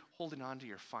you holding on to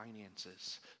your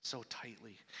finances so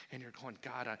tightly and you're going,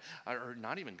 God, or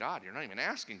not even God, you're not even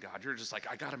asking God. You're just like,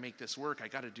 I got to make this work. I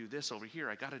got to do this over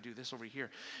here. I got to do this over here.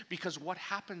 Because what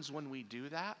happens when we do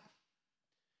that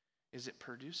is it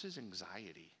produces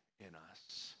anxiety in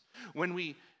us. When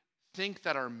we think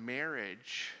that our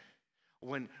marriage,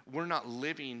 when we're not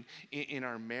living in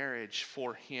our marriage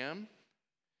for Him,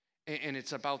 and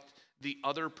it's about the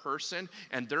other person,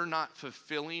 and they're not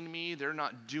fulfilling me, they're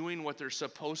not doing what they're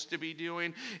supposed to be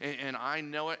doing, and I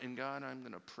know it, and God, I'm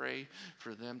going to pray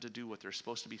for them to do what they're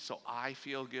supposed to be so I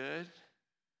feel good,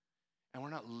 and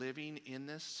we're not living in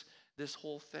this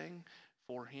whole thing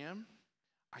for Him,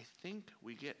 I think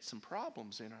we get some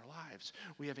problems in our lives.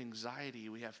 We have anxiety,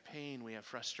 we have pain, we have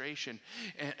frustration,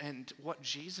 and what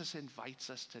Jesus invites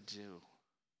us to do,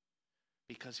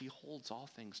 because He holds all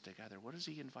things together. What does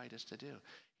He invite us to do?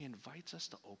 He invites us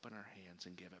to open our hands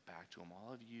and give it back to Him.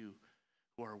 All of you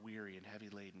who are weary and heavy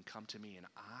laden, come to me and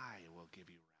I will give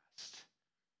you rest.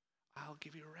 I'll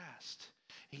give you rest.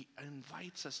 He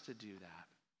invites us to do that.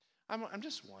 I'm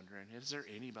just wondering, is there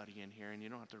anybody in here, and you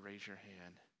don't have to raise your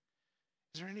hand,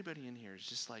 is there anybody in here who's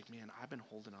just like, man, I've been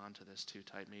holding on to this too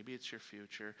tight. Maybe it's your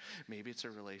future. Maybe it's a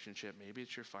relationship. Maybe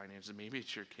it's your finances. Maybe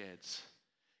it's your kids.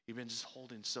 You've been just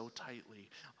holding so tightly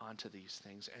onto these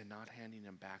things and not handing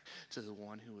them back to the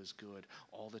one who is good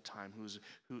all the time,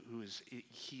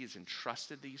 He has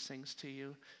entrusted these things to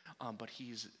you, but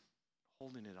He's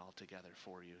holding it all together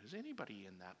for you. Is anybody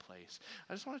in that place?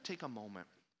 I just want to take a moment.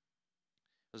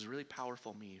 It was really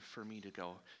powerful for me to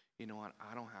go, you know what,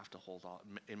 I don't have to hold all.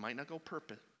 It might not go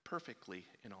perfectly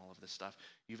in all of this stuff.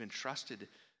 You've entrusted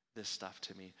this stuff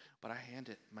to me, but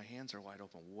my hands are wide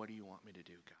open. What do you want me to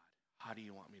do, God? How do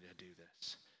you want me to do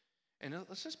this? And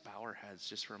let's just bow our heads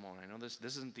just for a moment. I know this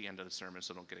isn't the end of the sermon,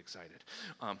 so don't get excited.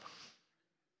 But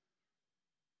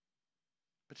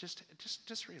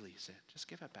just release it. Just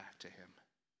give it back to Him.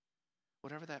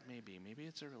 Whatever that may be. Maybe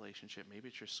it's a relationship. Maybe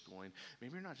it's your schooling.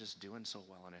 Maybe you're not just doing so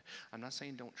well in it. I'm not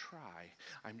saying don't try.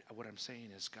 What I'm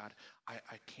saying is, God,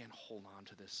 I can't hold on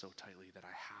to this so tightly that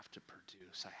I have to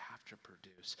produce. I have to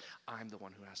produce. I'm the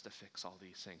one who has to fix all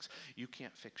these things. You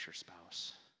can't fix your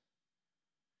spouse.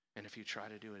 And if you try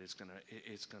to do it,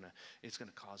 it's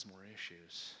gonna cause more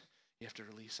issues. You have to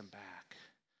release them back,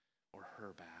 or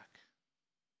her back.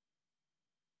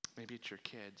 Maybe it's your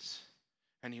kids,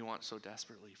 and you want so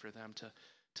desperately for them to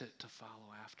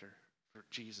follow after for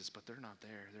Jesus, but they're not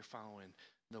there. They're following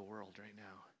the world right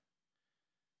now.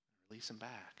 Release them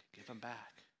back. Give them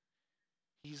back.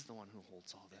 He's the one who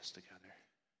holds all this together.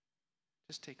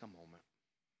 Just take a moment.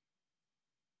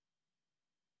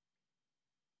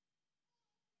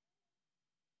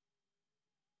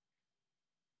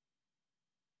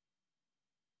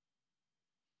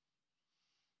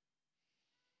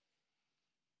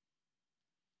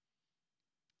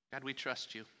 God, we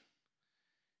trust you,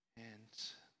 and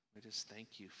we just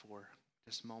thank you for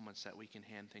just moments that we can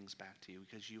hand things back to you,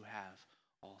 because you have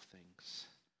all things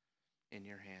in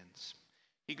your hands.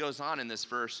 He goes on in this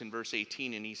verse, in verse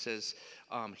 18, and he says,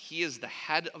 He is the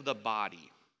head of the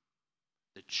body,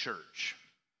 the church.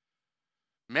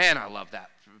 Man, I love that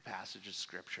passage of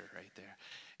scripture right there.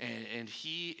 And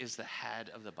He is the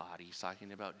head of the body. He's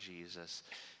talking about Jesus,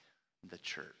 the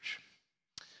church.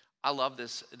 I love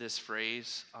this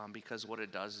phrase because what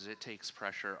it does is it takes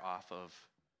pressure off of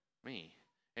me.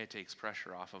 It takes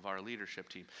pressure off of our leadership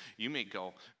team. You may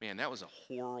go, man, that was a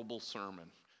horrible sermon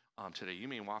today. You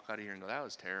may walk out of here and go, that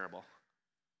was terrible.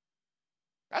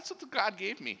 That's what God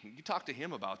gave me. You talk to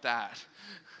him about that.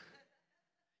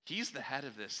 He's the head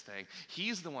of this thing.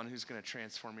 He's the one who's going to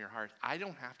transform your heart. I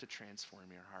don't have to transform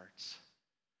your hearts.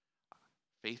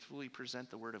 Faithfully present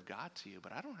the word of God to you,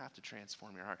 but I don't have to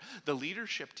transform your heart. The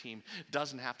leadership team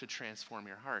doesn't have to transform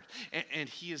your heart. And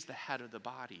he is the head of the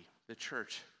body, the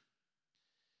church.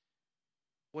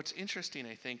 What's interesting,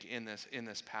 I think, in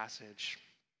this passage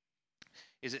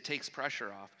is it takes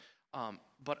pressure off.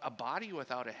 But a body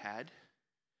without a head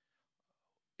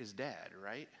is dead,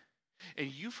 right?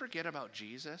 And you forget about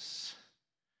Jesus,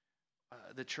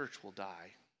 the church will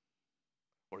die.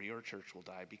 Or your church will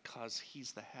die because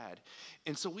he's the head.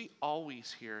 And so we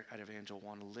always here at Evangel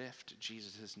want to lift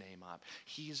Jesus' name up.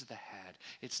 He is the head.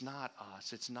 It's not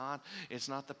us. It's not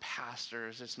the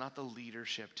pastors. It's not the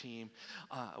leadership team.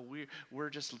 We're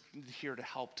just here to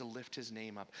help to lift his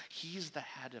name up. He's the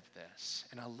head of this.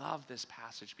 And I love this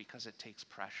passage because it takes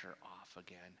pressure off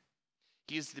again.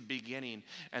 He is the beginning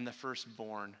and the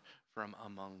firstborn from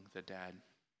among the dead.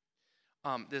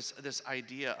 This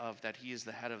idea of that he is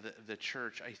the head of the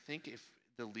church, I think if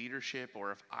the leadership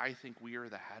or if I think we are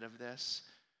the head of this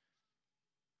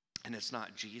and it's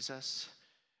not Jesus,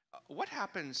 what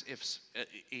happens if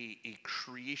a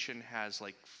creation has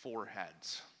like 4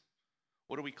 heads?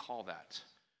 What do we call that?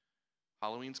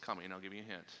 Halloween's coming, I'll give you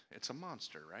a hint. It's a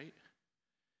monster, right?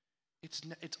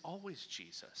 It's always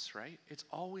Jesus, right? He's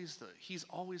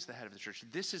always the head of the church.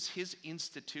 This is his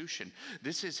institution.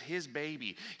 This is his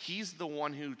baby. He's the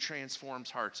one who transforms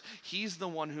hearts. He's the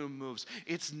one who moves.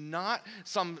 It's not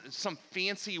some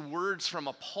fancy words from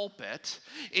a pulpit.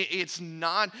 It's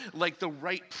not like the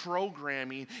right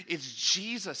programming. It's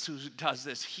Jesus who does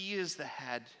this. He is the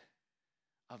head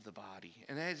of the body.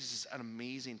 And that is just an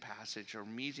amazing passage, or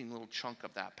amazing little chunk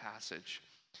of that passage.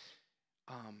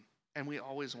 And we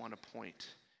always want to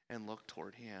point and look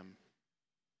toward him.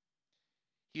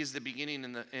 He is the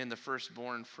beginning and the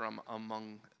firstborn from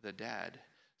among the dead,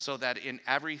 so that in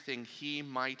everything he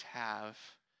might have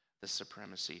the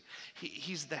supremacy.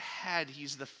 He's the head.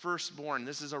 He's the firstborn.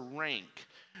 This is a rank.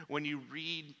 When you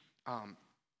read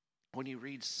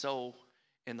so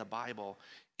in the Bible,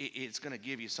 it's going to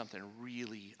give you something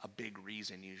really, a big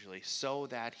reason usually, so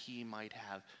that he might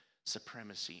have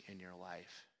supremacy in your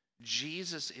life.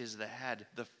 Jesus is the head,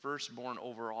 the firstborn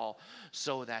over all,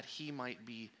 so that he might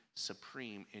be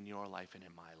supreme in your life and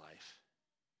in my life.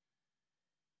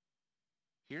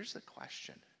 Here's the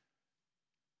question,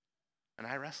 and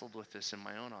I wrestled with this in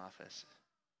my own office.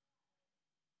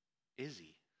 Is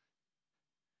he?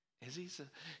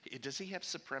 Does he have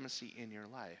supremacy in your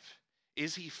life?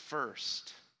 Is he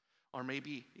first? Or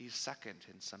maybe he's second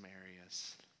in some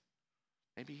areas.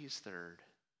 Maybe he's third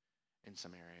in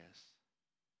some areas.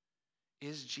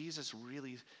 Is Jesus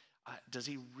really, does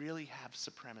he really have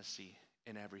supremacy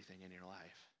in everything in your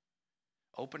life?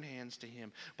 Open hands to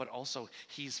him, but also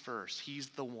he's first. He's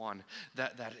the one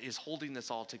that is holding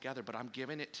this all together, but I'm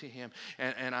giving it to him,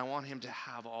 and I want him to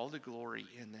have all the glory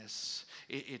in this.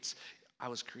 I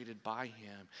was created by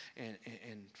him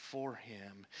and for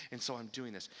him, and so I'm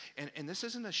doing this. And this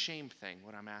isn't a shame thing,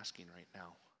 what I'm asking right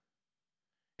now.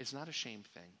 It's not a shame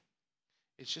thing.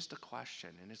 It's just a question,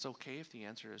 and it's okay if the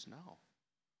answer is no.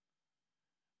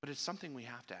 But it's something we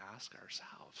have to ask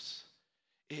ourselves.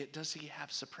 Does he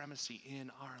have supremacy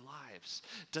in our lives?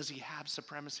 Does he have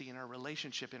supremacy in our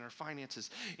relationship, in our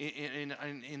finances,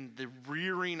 in the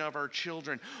rearing of our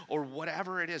children, or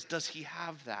whatever it is? Does he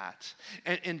have that?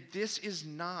 And this is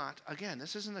not, again,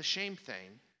 this isn't a shame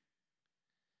thing.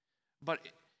 But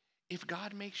if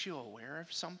God makes you aware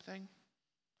of something,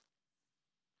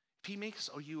 if he makes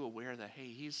you aware that, hey,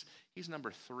 he's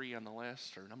number 3 on the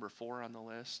list or number 4 on the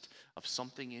list of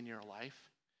something in your life,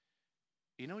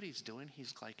 you know what he's doing?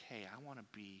 He's like, hey, I want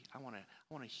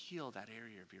to heal that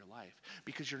area of your life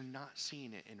because you're not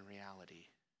seeing it in reality.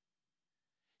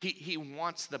 He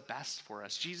wants the best for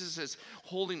us. Jesus is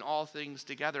holding all things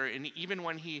together, and even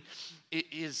when he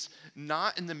is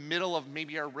not in the middle of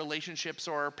maybe our relationships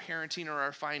or our parenting or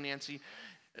our finances,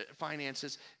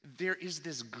 there is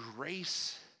this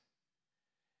grace.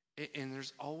 And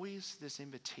there's always this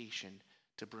invitation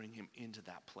to bring him into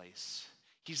that place.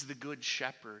 He's the good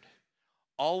shepherd,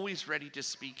 always ready to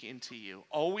speak into you,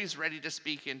 always ready to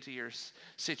speak into your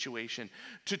situation,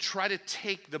 to try to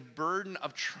take the burden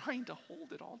of trying to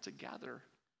hold it all together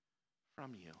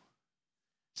from you.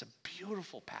 It's a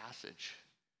beautiful passage.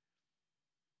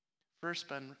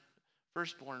 Firstborn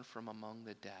from among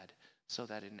the dead, so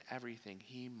that in everything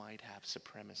he might have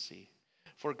supremacy.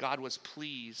 For God was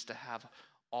pleased to have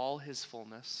all his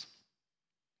fullness,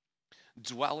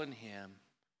 dwell in him,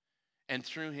 and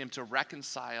through him to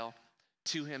reconcile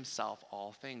to himself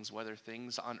all things, whether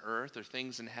things on earth or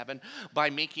things in heaven, by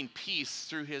making peace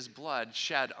through his blood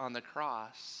shed on the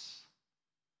cross.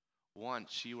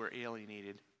 Once you were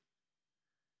alienated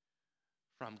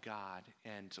from God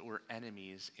and were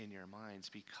enemies in your minds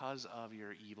because of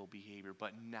your evil behavior,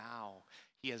 but now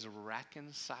he has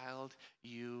reconciled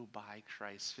you by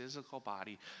Christ's physical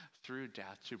body through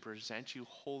death to present you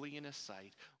holy in his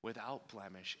sight, without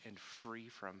blemish and free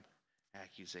from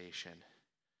accusation.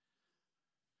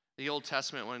 The Old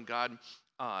Testament, when God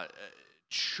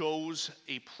chose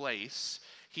a place,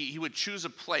 he would choose a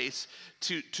place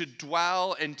to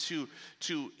dwell and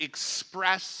to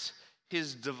express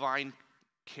his divine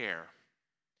care.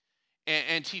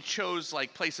 And he chose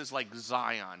like places like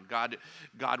Zion.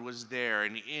 God was there.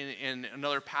 And in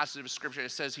another passage of scripture,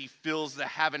 it says he fills the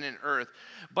heaven and earth.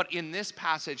 But in this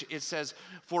passage, it says,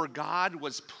 for God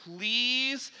was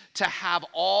pleased to have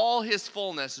all his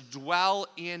fullness dwell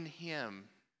in him.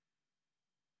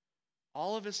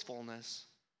 All of his fullness,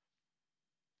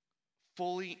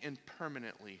 fully and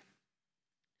permanently.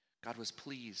 God was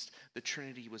pleased. The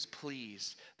Trinity was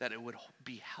pleased that it would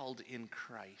be held in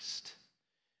Christ.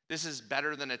 This is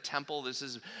better than a temple. This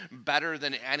is better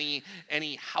than any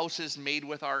houses made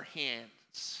with our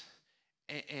hands.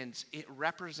 And it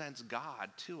represents God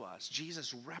to us.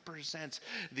 Jesus represents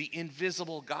the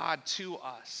invisible God to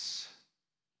us.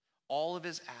 All of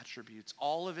his attributes,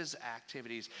 all of his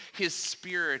activities, his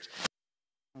spirit,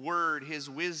 word, his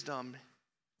wisdom,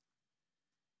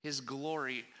 his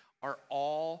glory are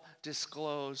all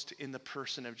disclosed in the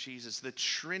person of Jesus. The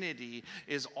Trinity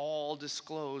is all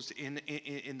disclosed in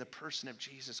the person of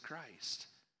Jesus Christ.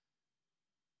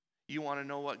 You want to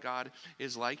know what God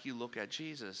is like? You look at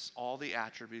Jesus. All the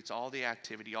attributes, all the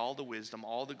activity, all the wisdom,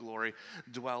 all the glory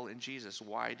dwell in Jesus.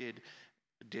 Why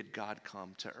did God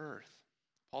come to earth?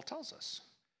 Paul tells us,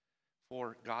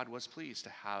 for God was pleased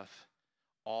to have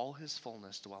all his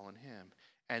fullness dwell in him,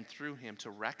 and through him to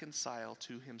reconcile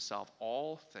to himself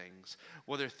all things,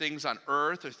 whether things on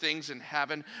earth or things in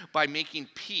heaven, by making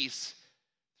peace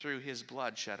through his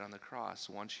blood shed on the cross.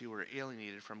 Once you were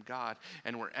alienated from God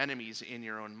and were enemies in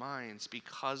your own minds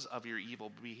because of your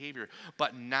evil behavior,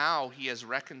 but now he has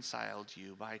reconciled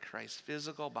you by Christ's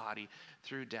physical body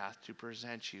through death to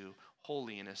present you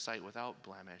holy in his sight, without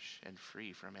blemish and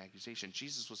free from accusation.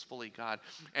 Jesus was fully God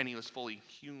and he was fully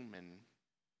human.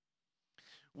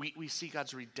 We see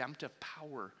God's redemptive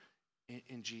power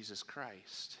in Jesus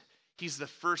Christ. He's the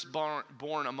firstborn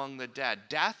among the dead.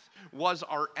 Death was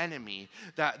our enemy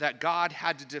that God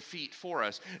had to defeat for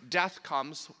us. Death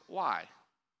comes, why?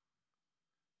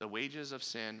 The wages of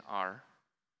sin are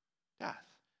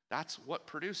death. That's what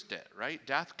produced it, right?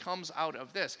 Death comes out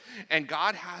of this. And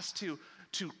God has to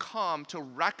come to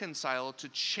reconcile, to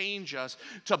change us,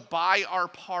 to buy our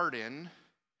pardon.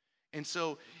 And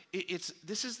so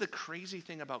this is the crazy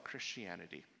thing about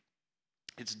Christianity.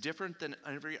 It's different than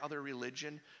every other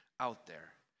religion out there,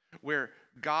 where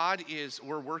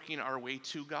we're working our way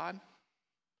to God.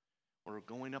 We're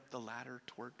going up the ladder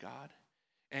toward God.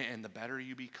 And the better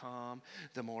you become,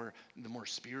 the more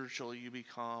spiritual you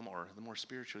become, or the more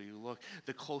spiritual you look,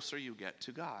 the closer you get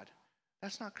to God.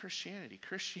 That's not Christianity.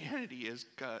 Christianity is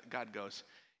God goes,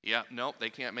 yeah, nope, they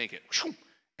can't make it.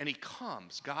 And he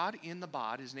comes, God in the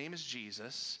body, his name is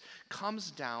Jesus, comes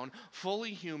down,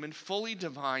 fully human, fully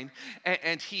divine,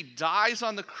 and he dies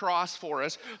on the cross for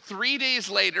us. 3 days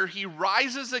later, he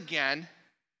rises again. It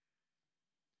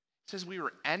says we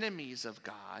were enemies of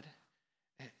God,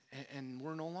 and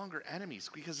we're no longer enemies,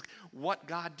 because what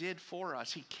God did for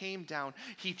us, he came down,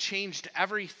 he changed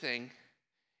everything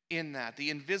in that. The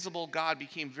invisible God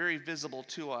became very visible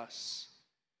to us.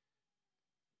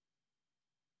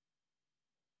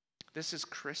 This is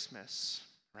Christmas,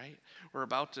 right? We're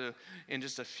about to, in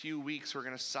just a few weeks, we're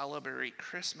going to celebrate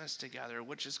Christmas together,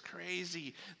 which is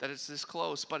crazy that it's this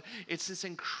close. But it's this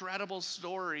incredible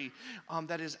story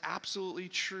that is absolutely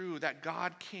true, that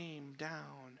God came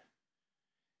down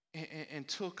and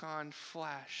took on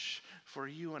flesh for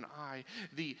you and I.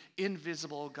 The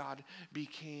invisible God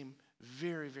became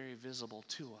very, very visible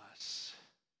to us.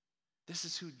 This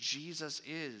is who Jesus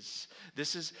is.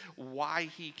 This is why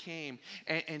he came.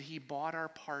 And he bought our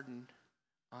pardon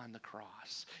on the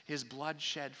cross. His blood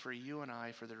shed for you and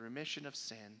I for the remission of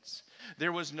sins.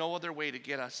 There was no other way to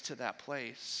get us to that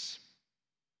place.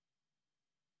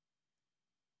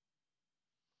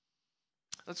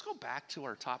 Let's go back to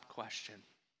our top question.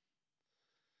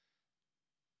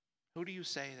 Who do you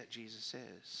say that Jesus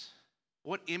is?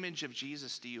 What image of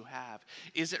Jesus do you have?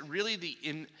 Is it really the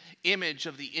image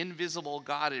of the invisible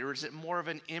God, or is it more of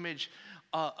an image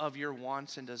of your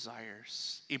wants and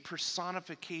desires? A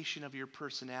personification of your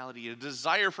personality, a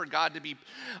desire for God to be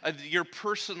your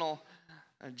personal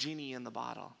genie in the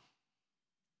bottle.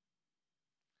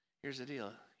 Here's the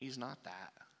deal. He's not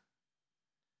that.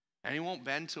 And he won't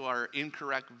bend to our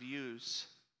incorrect views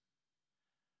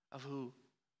of who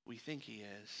we think he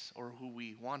is or who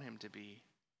we want him to be.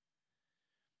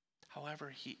 However,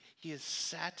 he has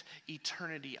set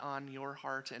eternity on your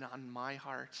heart and on my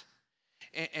heart.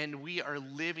 And we are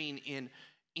living in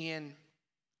it.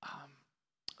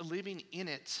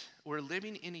 We're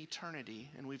living in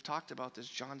eternity. And we've talked about this,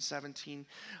 John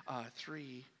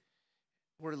 17:3.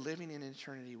 We're living in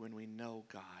eternity when we know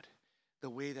God. The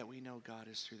way that we know God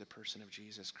is through the person of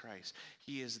Jesus Christ.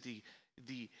 He is the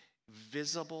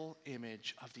visible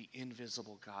image of the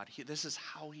invisible God. This is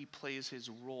how he plays his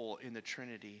role in the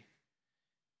Trinity.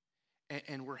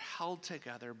 And we're held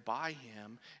together by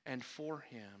him and for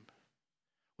him,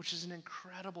 which is an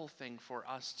incredible thing for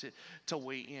us to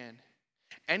weigh in.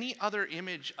 Any other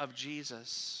image of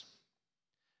Jesus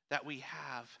that we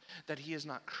have, that he is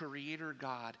not creator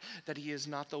God, that he is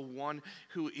not the one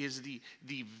who is the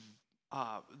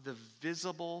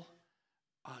visible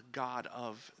God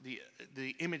of the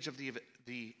image of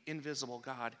the invisible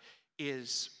God,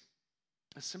 is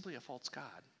simply a false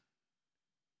God.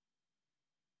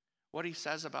 What he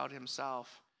says about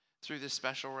himself through this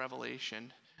special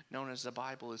revelation known as the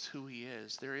Bible is who he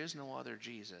is. There is no other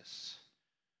Jesus.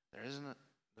 There isn't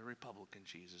the Republican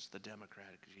Jesus, the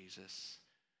Democratic Jesus,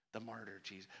 the martyr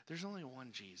Jesus. There's only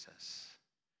one Jesus.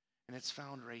 And it's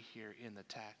found right here in the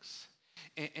text.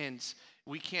 And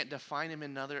we can't define him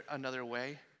another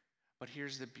way, but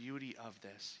here's the beauty of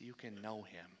this. You can know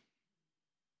him.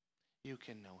 You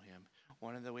can know him.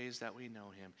 One of the ways that we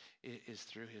know him is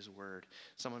through his word.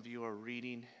 Some of you are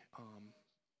reading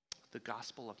the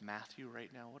Gospel of Matthew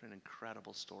right now. What an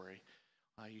incredible story.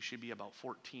 You should be about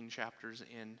 14 chapters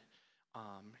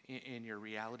in your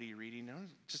reality reading. I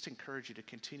just encourage you to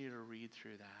continue to read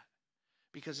through that,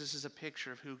 because this is a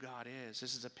picture of who God is.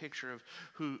 This is a picture of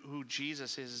who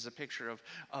Jesus is. This is a picture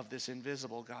of this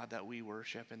invisible God that we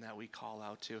worship and that we call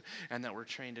out to and that we're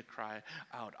trained to cry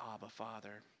out, Abba,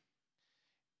 Father.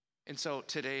 And so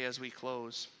today, as we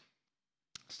close,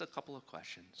 just a couple of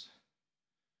questions.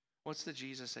 What's the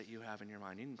Jesus that you have in your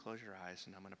mind? You can close your eyes,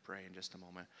 and I'm going to pray in just a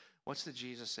moment. What's the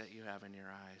Jesus that you have in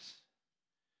your eyes?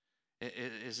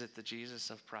 Is it the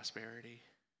Jesus of prosperity?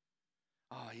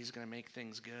 Oh, he's going to make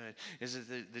things good. Is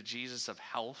it the Jesus of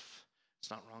health?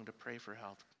 It's not wrong to pray for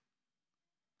health.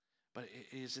 But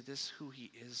is it this who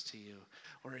he is to you?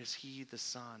 Or is he the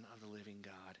Son of the living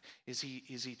God? Is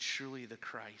he truly the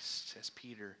Christ, as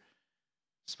Peter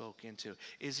spoke into?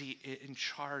 Is he in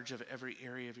charge of every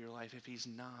area of your life? If he's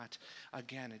not,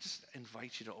 again, I just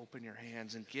invite you to open your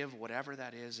hands and give whatever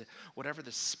that is, whatever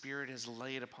the Spirit has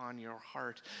laid upon your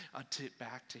heart,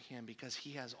 back to him, because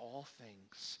he has all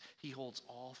things. He holds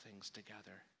all things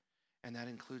together. And that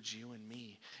includes you and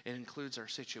me. It includes our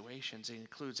situations. It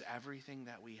includes everything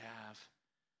that we have.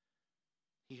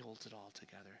 He holds it all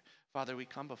together. Father, we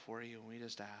come before you and we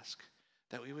just ask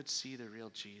that we would see the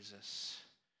real Jesus.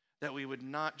 That we would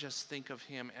not just think of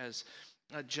him as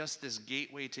just this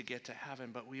gateway to get to heaven,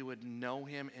 but we would know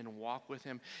him and walk with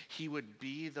him. He would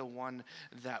be the one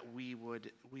that we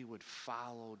would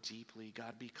follow deeply,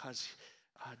 God, because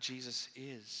Jesus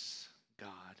is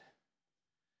God.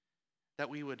 That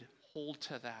we would hold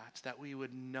to that we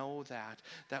would know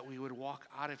that we would walk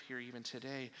out of here even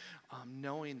today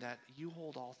knowing that you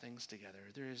hold all things together.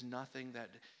 There is nothing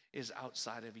that is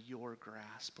outside of your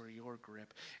grasp or your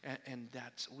grip, and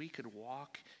that we could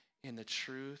walk in the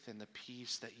truth and the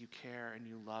peace that you care and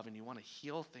you love, and you want to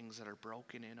heal things that are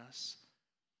broken in us,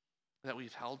 that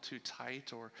we've held too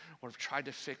tight or have tried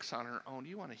to fix on our own.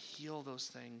 You want to heal those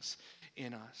things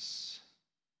in us.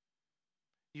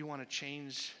 You want to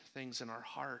change things in our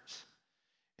heart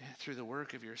through the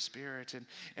work of your Spirit.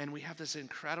 And we have this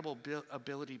incredible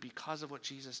ability because of what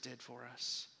Jesus did for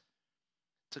us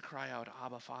to cry out,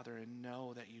 Abba, Father, and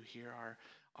know that you hear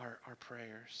our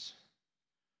prayers.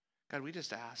 God, we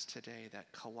just ask today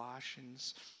that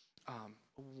Colossians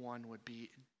 1 would be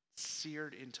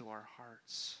seared into our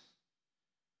hearts,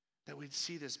 that we'd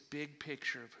see this big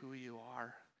picture of who you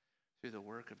are through the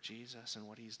work of Jesus and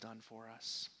what he's done for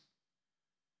us.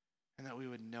 And that we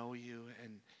would know you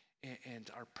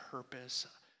and our purpose,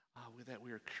 that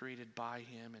we were created by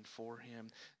him and for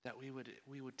him, that we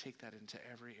would take that into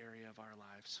every area of our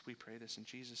lives. We pray this in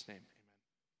Jesus' name.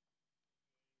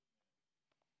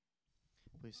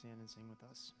 Amen. Please stand and sing with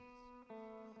us.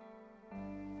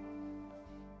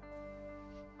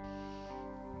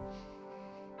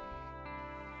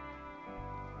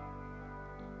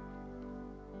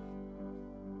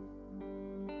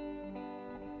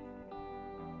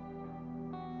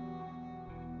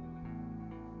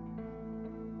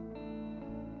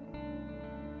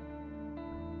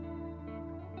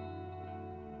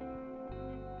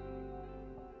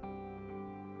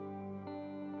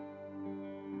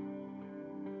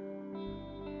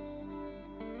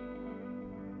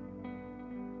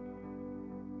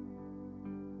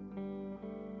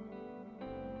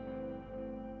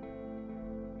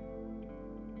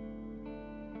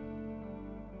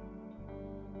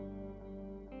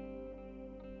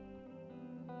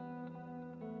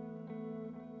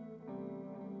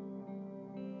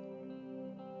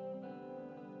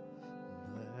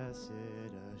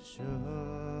 assurance,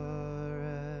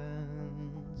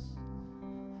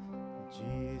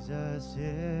 Jesus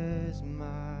is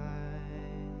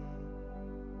mine.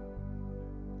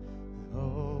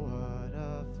 Oh, what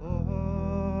a foretaste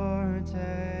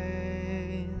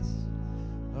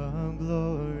of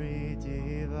glory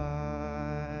divine,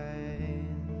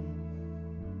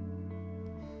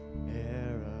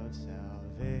 heir of salvation,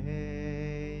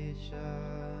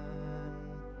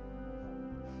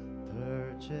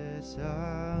 purchase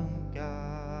of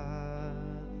God,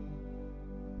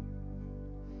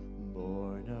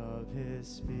 born of His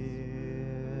Spirit,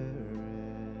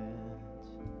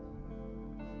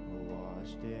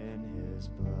 washed in His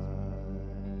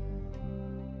blood.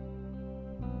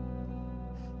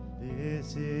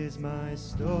 This is my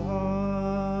story,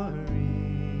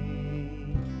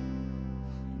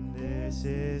 this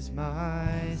is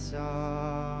my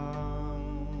song,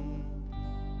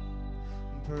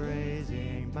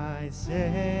 praising my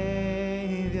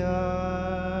Savior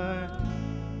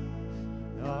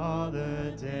all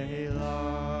the day long.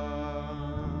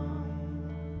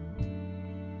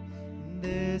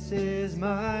 This is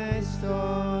my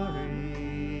story,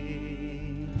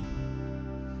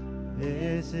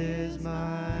 this is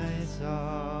my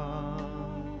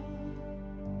song,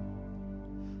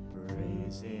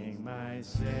 praising my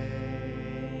Savior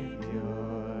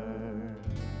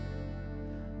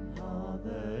all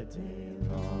the day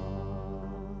long.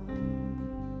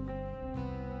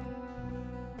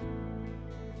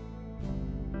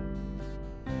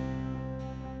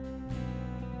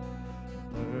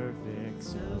 Perfect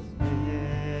submission,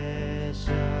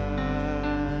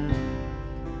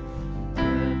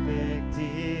 perfect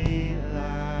delight,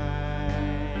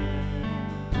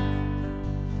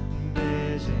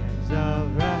 visions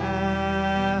of rapture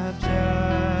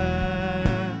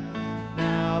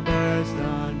now burst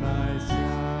on my sight.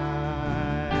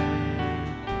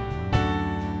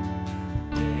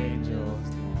 Angels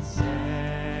descending,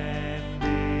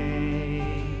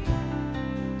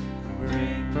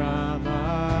 bring from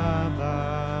above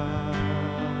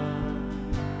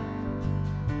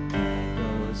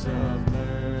echoes of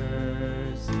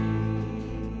mercy,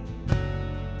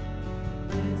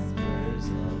 whispers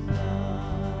of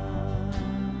love.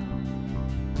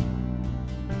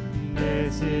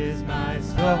 This is my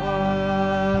story,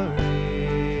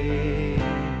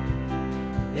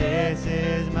 this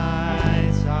is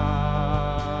my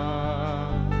song,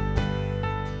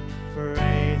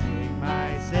 praising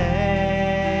my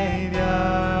Savior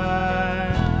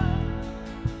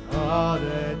all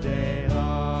the day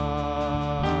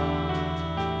long.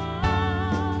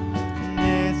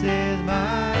 This is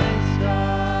my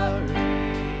story,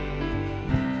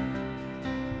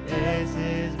 this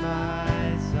is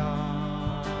my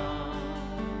song,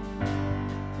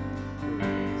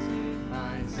 praising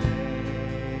my Savior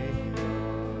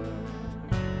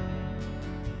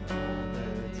all the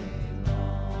day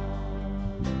long.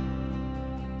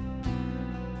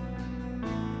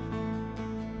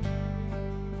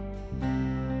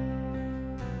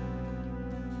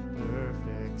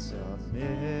 Perfect submission,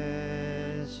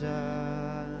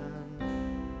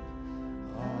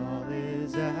 all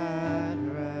is at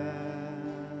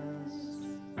rest.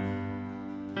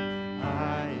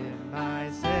 I in my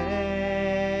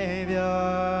Savior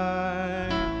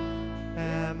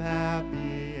am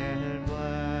happy and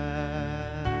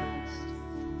blessed,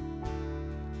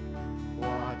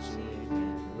 watching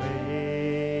and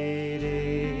waiting,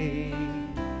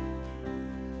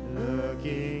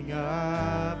 looking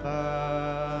above,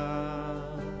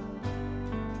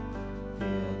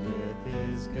 filled with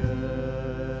His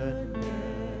goodness,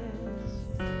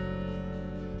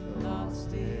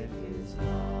 lost in His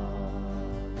love.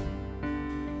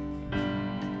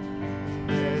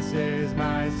 This is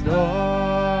my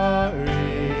story,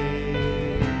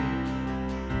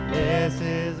 this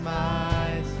is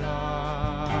my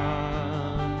song,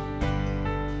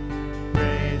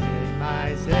 praising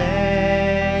my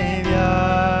Savior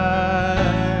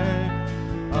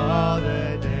all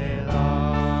the day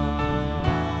long.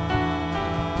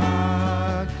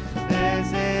 This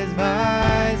is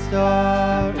my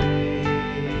story,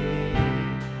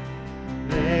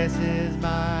 this is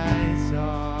my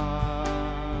song,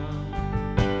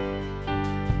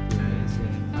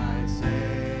 praising my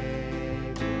Savior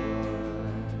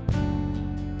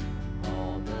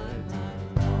all the day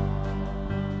long.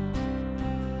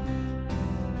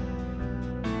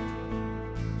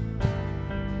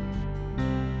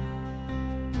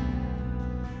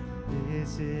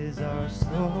 This is our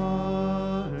story,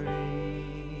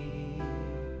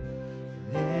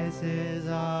 this is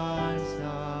our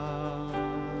song,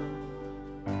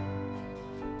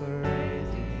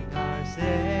 praising our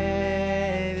Savior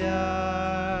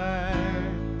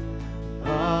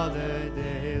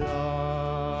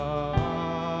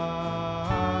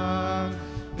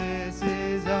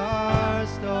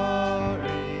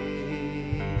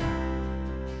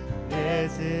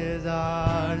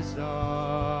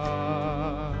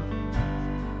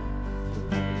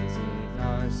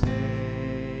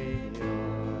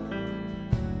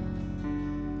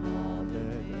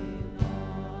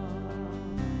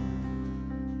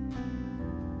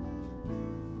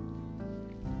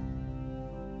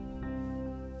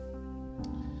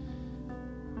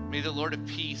May the Lord of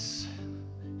peace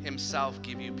himself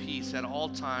give you peace at all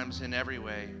times in every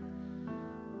way.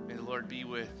 May the Lord be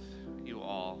with you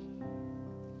all.